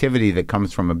sensitivity that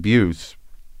comes from abuse,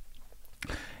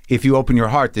 if you open your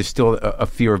heart, there's still a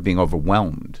fear of being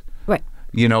overwhelmed. Right.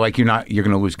 You know, like you're going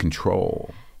to lose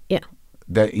control. Yeah.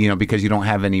 That, you know, because you don't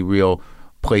have any real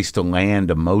place to land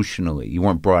emotionally. You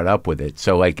weren't brought up with it.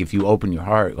 So, like, if you open your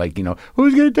heart, like, you know,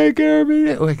 who's going to take care of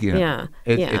me? Like, you know,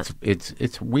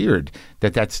 it's weird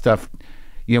that stuff,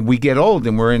 you know, we get old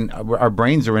and our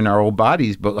brains are in our old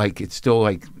bodies, but, like, it's still,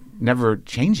 like, never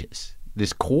changes,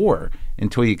 this core,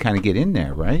 until you kind of get in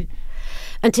there, right?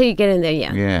 Until you get in there,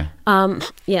 yeah. Yeah.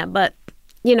 Yeah, but,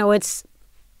 you know, it's,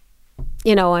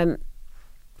 you know,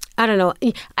 I don't know.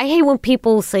 I hate when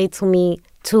people say to me,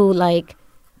 like,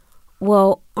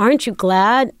 well, aren't you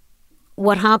glad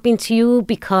what happened to you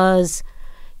because,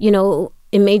 you know,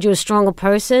 it made you a stronger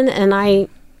person? And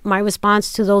my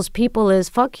response to those people is,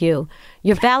 fuck you.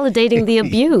 You're validating the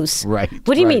abuse. Right.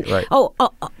 What do you mean? Right.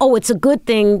 Oh, it's a good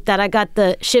thing that I got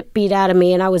the shit beat out of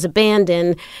me and I was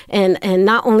abandoned and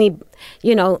not only,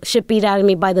 you know, shit beat out of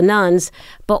me by the nuns,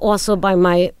 but also by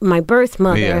my birth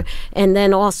mother, and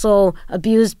then also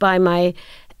abused by my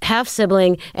half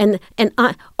sibling, and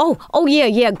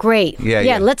great.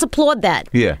 Yeah, let's applaud that.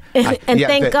 Yeah.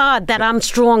 Thank God that I'm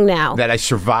strong now. That I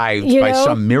survived you by know?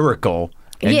 some miracle.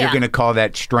 And you're going to call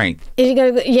that strength.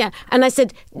 And I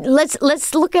said,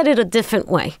 let's look at it a different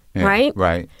way, right?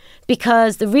 Right.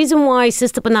 Because the reason why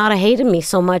Sister Bernarda hated me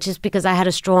so much is because I had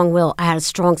a strong will. I had a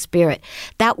strong spirit.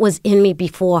 That was in me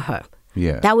before her.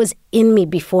 Yeah. That was in me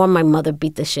before my mother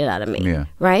beat the shit out of me. Yeah.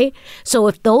 Right? So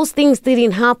if those things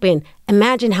didn't happen,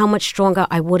 imagine how much stronger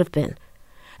I would have been.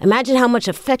 Imagine how much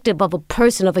effective of a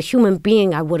person, of a human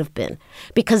being I would have been.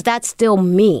 Because that's still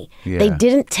me. Yeah. They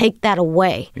didn't take that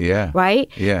away. Yeah. Right?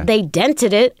 Yeah. They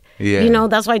dented it. Yeah. You know,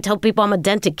 that's why I tell people I'm a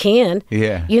dented can.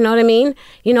 Yeah. You know what I mean?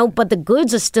 You know, but the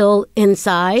goods are still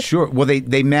inside. Sure. Well,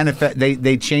 they manifest.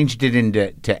 They changed it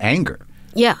into anger.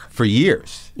 Yeah. For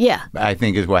years. Yeah. I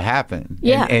think is what happened.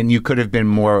 Yeah. And you could have been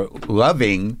more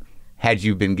loving had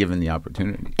you been given the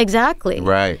opportunity. Exactly.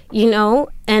 Right. You know,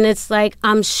 and it's like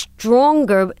I'm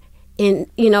stronger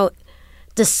in, you know,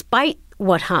 despite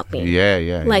what happened.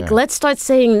 Yeah. Like, let's start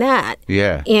saying that.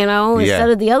 Yeah. You know, instead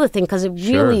of the other thing, because it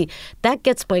really, that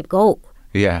gets my goat.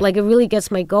 Yeah. Like, it really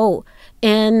gets my goat.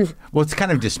 And. Well, it's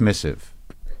kind of dismissive.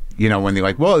 You know, when they're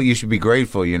like, well, you should be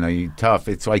grateful, you know, you're tough.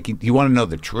 It's like, you want to know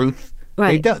the truth.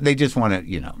 Right. They just want to,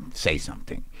 you know, say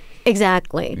something.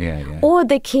 Exactly. Yeah. Or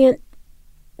they can't,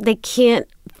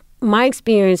 my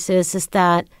experience is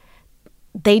that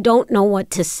they don't know what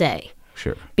to say.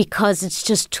 Sure. Because it's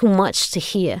just too much to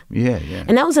hear. Yeah.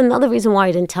 And that was another reason why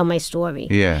I didn't tell my story.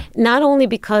 Yeah. Not only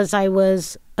because I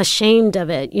was ashamed of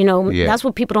it, you know, that's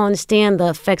what people don't understand, the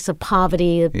effects of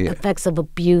poverty, the effects of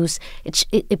abuse.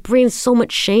 It brings so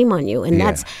much shame on you, and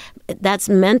that's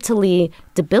mentally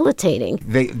debilitating.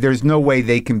 There's no way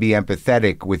they can be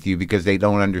empathetic with you because they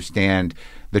don't understand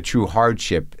the true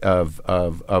hardship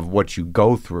of what you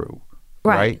go through.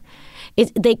 Right?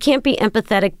 They can't be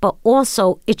empathetic, but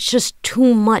also it's just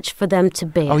too much for them to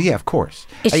bear. Oh, yeah, of course.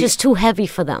 It's just too heavy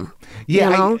for them.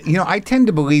 Yeah, you know? I tend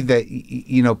to believe that,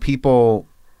 you know, people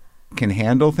can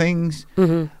handle things,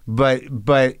 but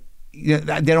you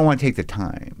know, they don't want to take the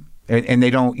time. And they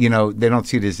don't, you know, they don't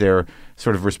see it as their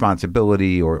sort of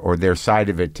responsibility or their side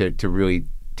of it to really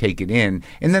take it in.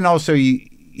 And then also, you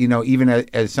know, even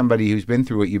as somebody who's been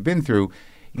through what you've been through,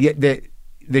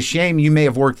 the shame, you may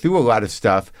have worked through a lot of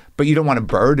stuff, but you don't want to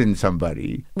burden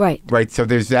somebody. Right. Right. So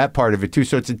there's that part of it too.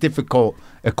 So it's a difficult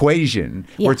equation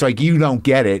where it's like, you don't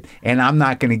get it and I'm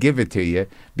not going to give it to you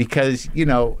because,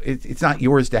 it's not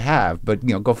yours to have, but,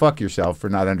 go fuck yourself for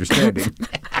not understanding.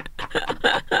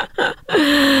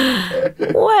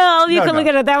 Well, you can look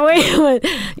at it that way.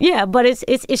 But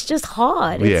it's just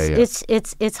hard.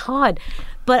 It's hard.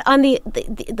 But on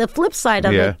the flip side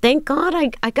of it, thank God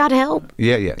I got help.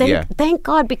 Thank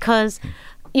God, because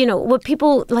what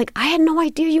people like, I had no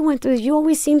idea you went through this. You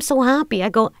always seem so happy. I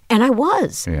go, and I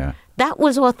was. Yeah. That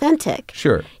was authentic.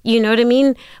 Sure. You know what I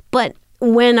mean? But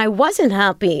when I wasn't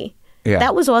happy,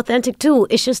 that was authentic too.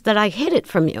 It's just that I hid it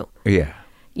from you. Yeah.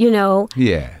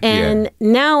 And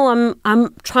now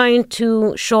I'm trying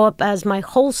to show up as my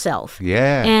whole self.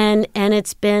 Yeah. And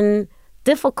it's been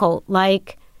difficult.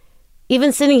 Like,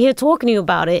 even sitting here talking to you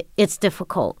about it, it's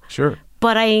difficult. Sure.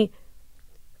 But I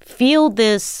feel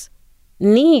this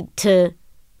need to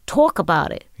talk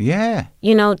about it. Yeah.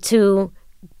 To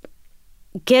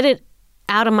get it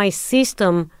out of my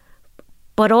system,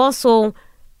 but also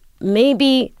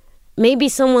maybe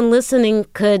someone listening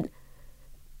could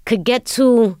get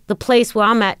to the place where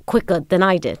I'm at quicker than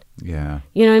I did. Yeah.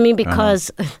 You know what I mean? Because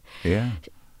or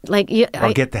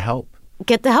get the help.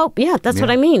 Get the help. Yeah, that's what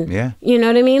I mean. Yeah. You know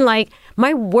what I mean? Like,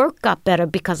 my work got better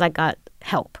because I got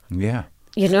help. Yeah.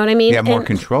 You know what I mean? You have more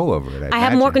control over it. I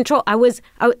have more control.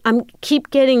 I'm keep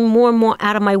getting more and more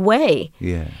out of my way.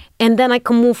 Yeah. And then I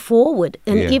can move forward.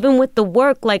 And even with the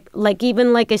work, like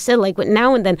I said, like with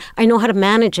Now and Then, I know how to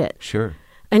manage it. Sure.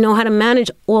 I know how to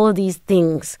manage all of these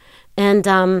things. And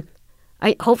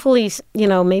I hopefully,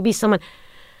 maybe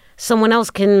someone else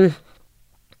can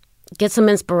get some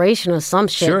inspiration or some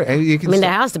shit. Sure.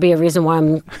 There has to be a reason why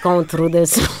I'm going through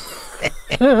this.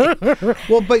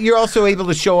 Well, but you're also able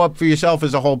to show up for yourself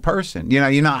as a whole person.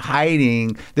 You're not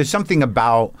hiding. There's something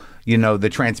about, the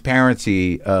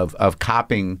transparency of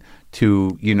copping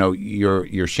to,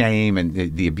 your shame and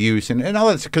the abuse and all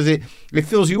that, because it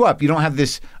fills you up. You don't have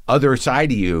this other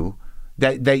side of you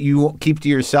that you keep to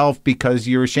yourself because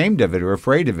you're ashamed of it or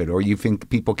afraid of it or you think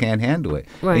people can't handle it.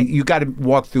 Right. You got to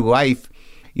walk through life,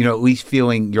 at least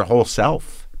feeling your whole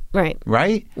self. Right.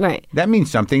 Right? Right. That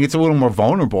means something. It's a little more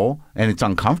vulnerable and it's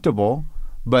uncomfortable,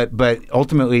 but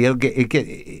ultimately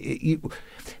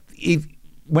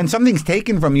when something's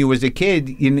taken from you as a kid,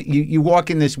 you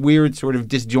walk in this weird sort of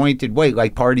disjointed way,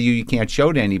 like part of you can't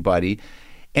show to anybody.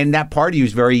 And that part of you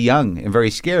is very young and very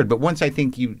scared. But once I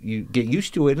think you get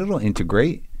used to it, it'll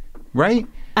integrate, right?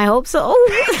 I hope so.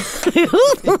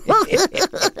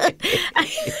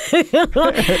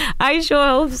 I sure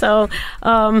hope so.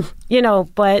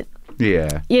 But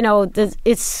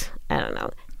it's I don't know.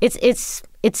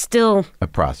 It's still a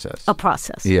process. A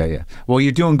process. Yeah. Well,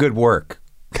 you're doing good work.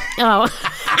 Oh.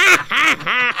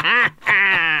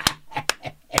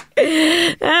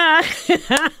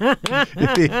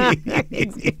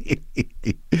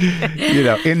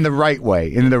 In the right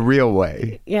way, in the real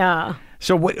way. Yeah.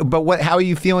 So, how are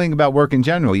you feeling about work in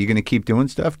general? Are you going to keep doing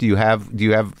stuff? Do you have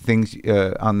things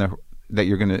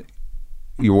that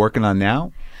you're working on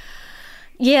now?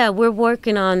 Yeah, we're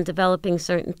working on developing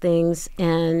certain things,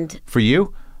 and for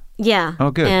you. Yeah. Oh,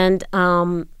 good. And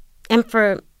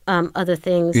for other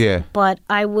things. Yeah. But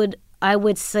I would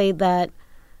say that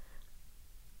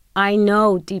I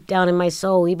know deep down in my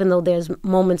soul, even though there's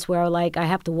moments where like I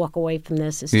have to walk away from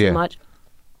this, it's too much,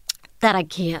 that I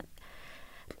can't.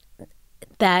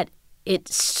 That it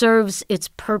serves its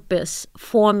purpose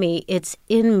for me. It's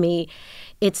in me.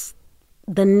 It's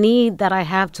the need that I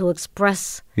have to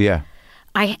express. Yeah.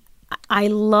 I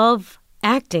love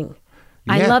acting.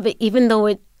 Yeah. I love it, even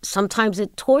though sometimes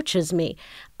it tortures me.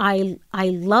 I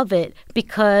love it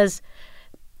because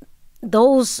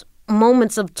those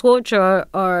moments of torture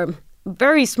are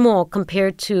very small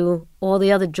compared to all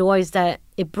the other joys that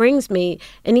it brings me.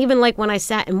 And even like when I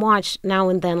sat and watched Now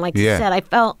and Then, like you said, I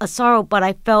felt a sorrow, but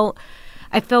I felt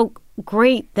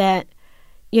great that,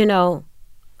 the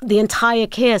entire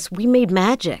cast, we made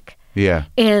magic. Yeah.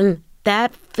 And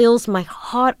that fills my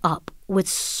heart up with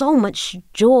so much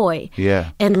joy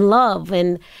and love.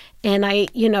 And I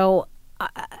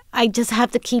just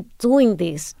have to keep doing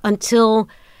these until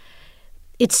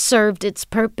it's served its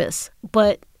purpose.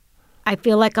 But I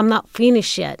feel like I'm not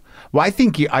finished yet. Well, I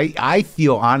think I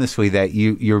feel honestly that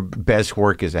your best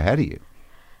work is ahead of you.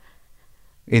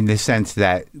 In the sense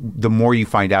that the more you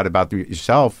find out about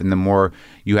yourself and the more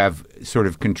you have sort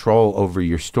of control over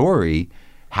your story,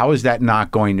 how is that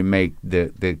not going to make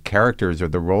the characters or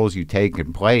the roles you take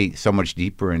and play so much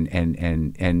deeper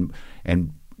and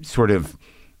sort of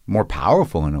more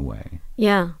powerful in a way.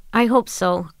 Yeah, I hope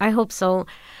so. I hope so.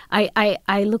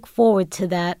 I look forward to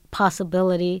that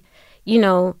possibility,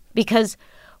 because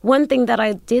one thing that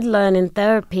I did learn in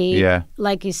therapy,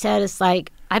 like you said, is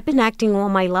like I've been acting all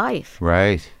my life.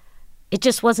 Right. It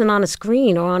just wasn't on a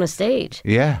screen or on a stage.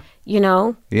 Yeah.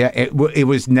 Yeah, it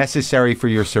was necessary for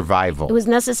your survival. It was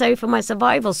necessary for my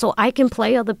survival, so I can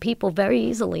play other people very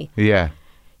easily. Yeah.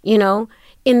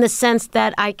 In the sense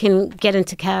that I can get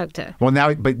into character. Well,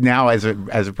 now as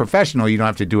a professional, you don't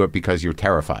have to do it because you're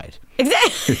terrified.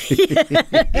 Exactly.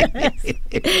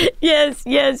 Yes.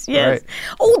 Right.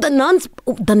 Oh, the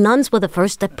nuns were the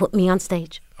first that put me on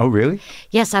stage. Oh, really?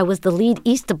 Yes, I was the lead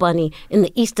Easter bunny in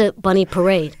the Easter bunny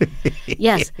parade.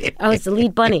 Yes, I was the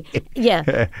lead bunny.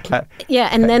 Yeah. Yeah,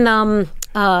 and then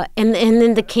and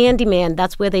then the Candyman,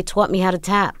 that's where they taught me how to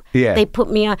tap. Yeah. They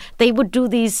put me on. They would do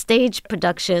these stage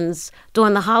productions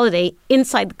during the holiday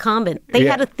inside the convent. They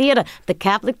had a theater. The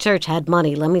Catholic Church had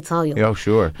money, let me tell you. Oh,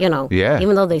 sure. Yeah.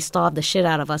 Even though they starved the shit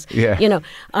out of us. Yeah.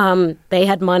 They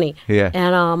had money. Yeah.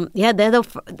 And they're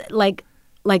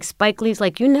like Spike Lee's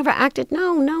like, you never acted?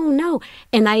 No.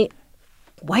 And I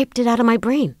wiped it out of my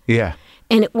brain. Yeah.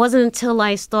 And it wasn't until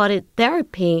I started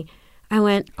therapy, I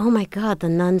went, oh my God, the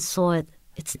nuns saw it.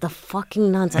 It's the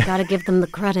fucking nuns. I got to give them the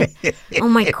credit. Oh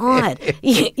my God.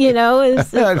 It's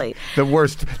just like the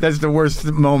worst. That's the worst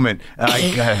moment.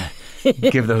 I gotta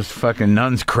give those fucking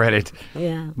nuns credit.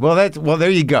 Yeah. Well, there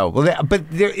you go. Well, but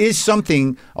there is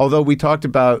something, although we talked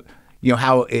about,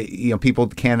 how, people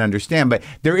can't understand, but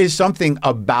there is something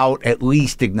about at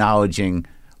least acknowledging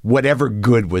whatever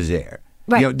good was there.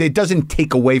 Right. It doesn't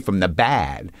take away from the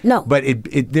bad. No. But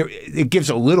it gives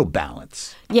a little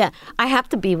balance. Yeah. I have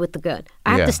to be with the good.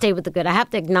 I have to stay with the good. I have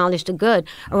to acknowledge the good,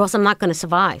 or else I'm not going to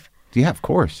survive. Yeah, of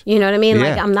course. You know what I mean? Yeah.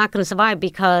 Like, I'm not going to survive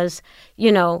because,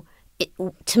 to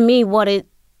me, what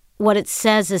it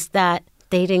says is that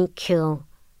they didn't kill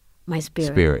my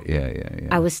spirit. Yeah.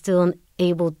 I was still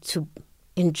able to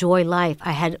enjoy life.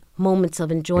 I had moments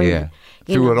of enjoyment.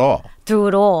 Yeah. Through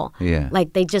it all. Yeah.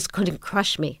 Like they just couldn't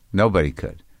crush me. Nobody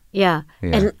could. Yeah.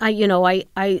 And I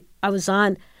was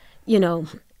on,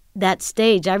 that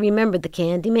stage. I remember the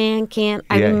Candyman can't.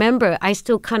 I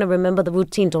still kind of remember the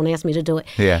routine. Don't ask me to do it.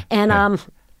 Yeah. And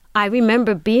I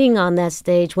remember being on that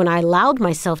stage when I allowed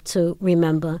myself to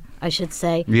remember, I should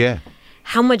say. Yeah.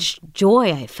 How much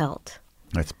joy I felt.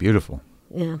 That's beautiful.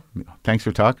 Yeah. Thanks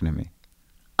for talking to me.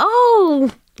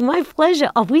 Oh, my pleasure.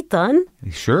 Are we done?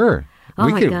 Sure. Oh,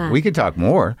 my God. We could talk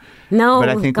more. No, but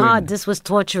I think God, this was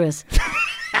torturous.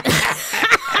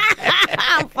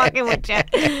 I'm fucking with you.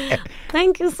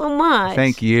 Thank you so much.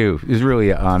 Thank you. It was really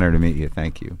an honor to meet you.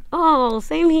 Thank you. Oh,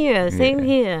 same here. Same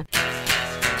here.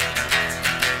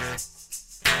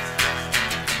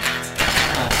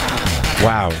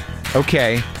 Wow.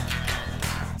 Okay.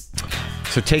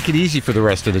 So take it easy for the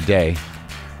rest of the day.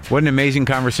 What an amazing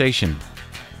conversation.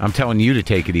 I'm telling you to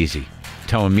take it easy.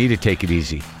 Telling me to take it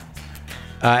easy.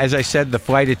 As I said, The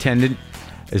Flight Attendant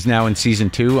is now in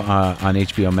season 2 on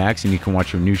HBO Max, and you can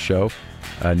watch your new show,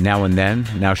 Now and Then,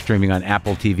 now streaming on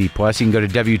Apple TV+. You can go to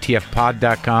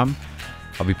WTFpod.com.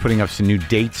 I'll be putting up some new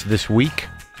dates this week.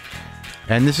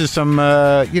 And this is some,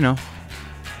 I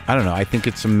don't know, I think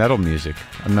it's some metal music.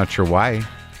 I'm not sure why.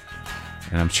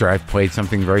 And I'm sure I've played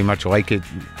something very much like it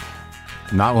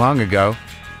not long ago,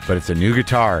 but it's a new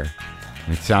guitar,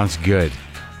 and it sounds good.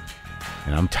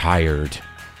 And I'm tired.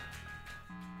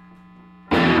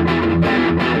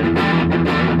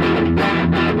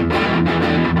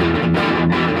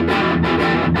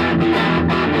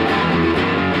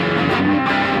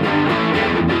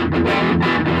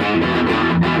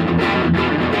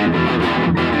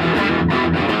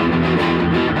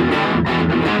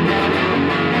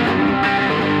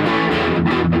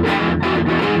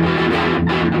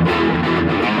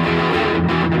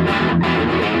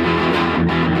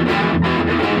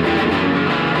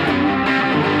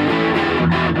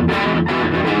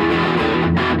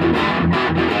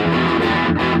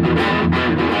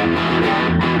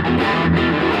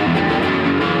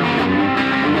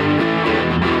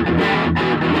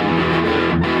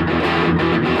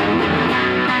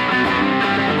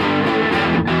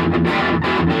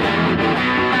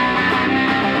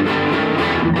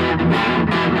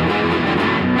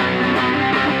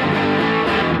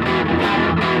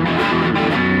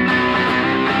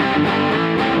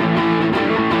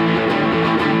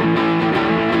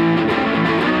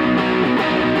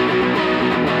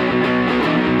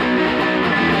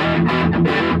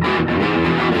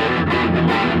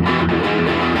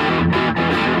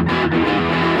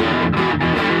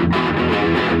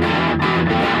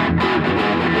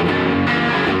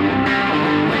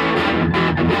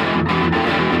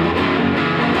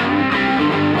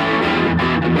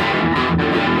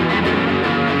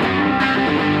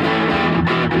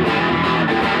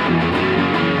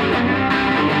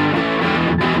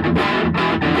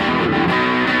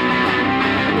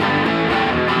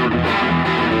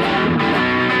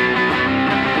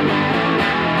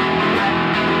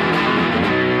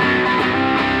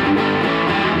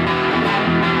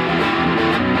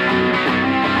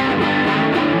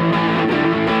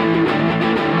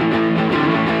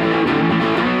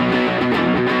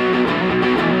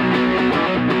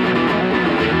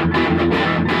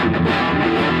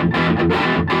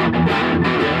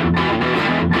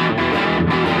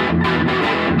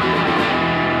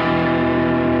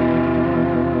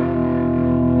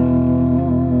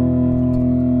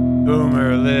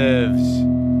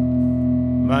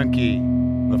 Monkey,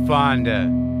 LaFonda,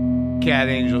 cat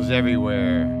angels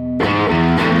everywhere.